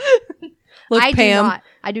 whoa. Look, Pam.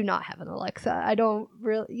 I do not have an Alexa. I don't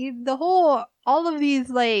really, all of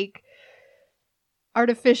these like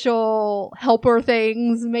artificial helper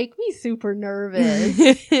things make me super nervous.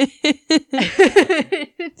 Did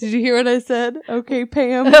you hear what I said? Okay,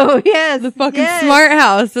 Pam. Oh, yes. The fucking smart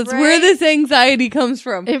house. That's where Right? this anxiety comes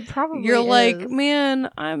from. It probably You're is. like, man,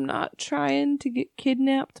 I'm not trying to get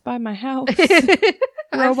kidnapped by my house.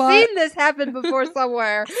 I've Robot. seen this happen before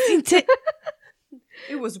somewhere.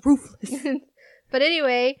 It was ruthless. But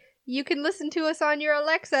anyway, you can listen to us on your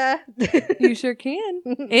Alexa. You sure can.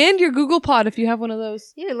 And your Google Pod if you have one of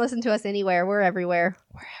those. You can listen to us anywhere. We're everywhere.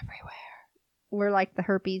 We're everywhere. We're like the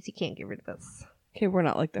herpes. You can't get rid of us. Okay, we're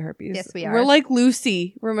not like the herpes. Yes, we are. We're like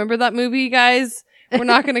Lucy. Remember that movie, guys? We're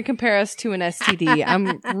not going to compare us to an STD.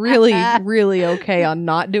 I'm really, really okay on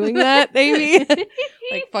not doing that, Amy.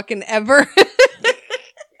 Like fucking ever.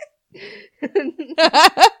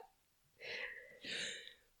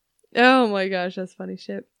 Oh my gosh, that's funny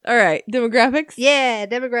shit. All right, demographics? Yeah,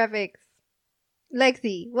 demographics.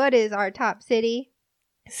 Lexi, what is our top city?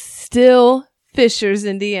 Still Fishers,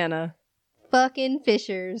 Indiana. fucking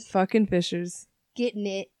Fishers. Fucking Fishers. Getting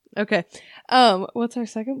it. Okay. What's our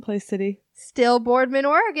second place city? Still Boardman,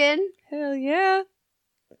 Oregon. Hell yeah.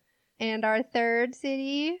 And our third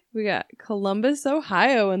city. We got Columbus,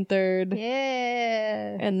 Ohio in third.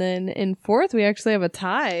 Yeah. And then in fourth, we actually have a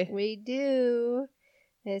tie. We do.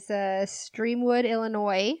 It's Streamwood,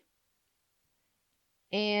 Illinois.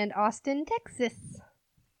 And Austin, Texas.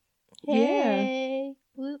 Hey.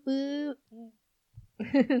 Woo woo.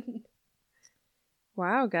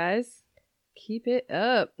 Wow, guys. Keep it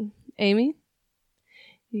up. Amy,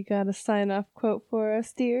 you got a sign-off quote for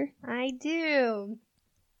us, dear? I do.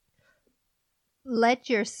 Let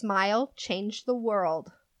your smile change the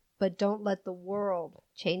world, but don't let the world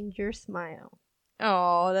change your smile.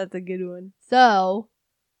 Oh, that's a good one. So,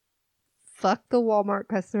 fuck the Walmart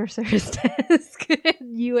customer service desk.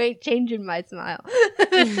 You ain't changing my smile.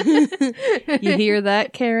 You hear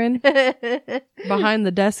that, Karen? Behind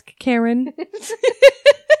the desk, Karen.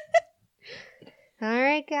 All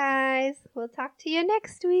right, guys. We'll talk to you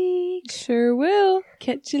next week. Sure will.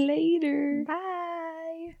 Catch you later.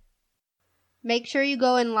 Bye. Make sure you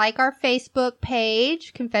go and like our Facebook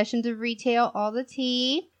page, Confessions of Retail, All the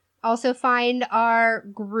Tea. Also find our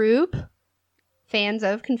group, Fans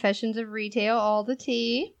of Confessions of Retail, All the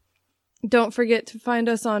Tea. Don't forget to find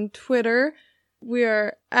us on Twitter. We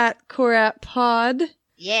are at CoratPod.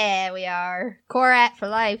 Yeah, we are. Corat for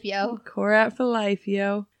life, yo. Corat for life,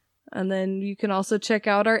 yo. And then you can also check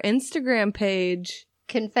out our Instagram page.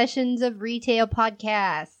 Confessions of Retail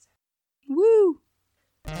Podcast. Woo!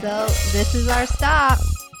 So, this is our stop.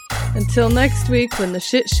 Until next week when the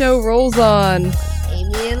shit show rolls on.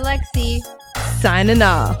 Amy and Lexi. Signing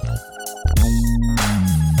off.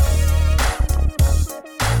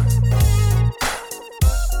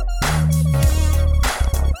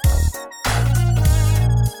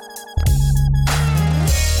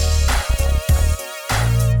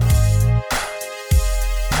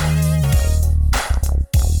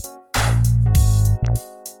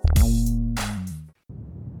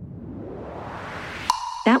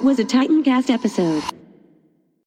 That was a Titancast episode.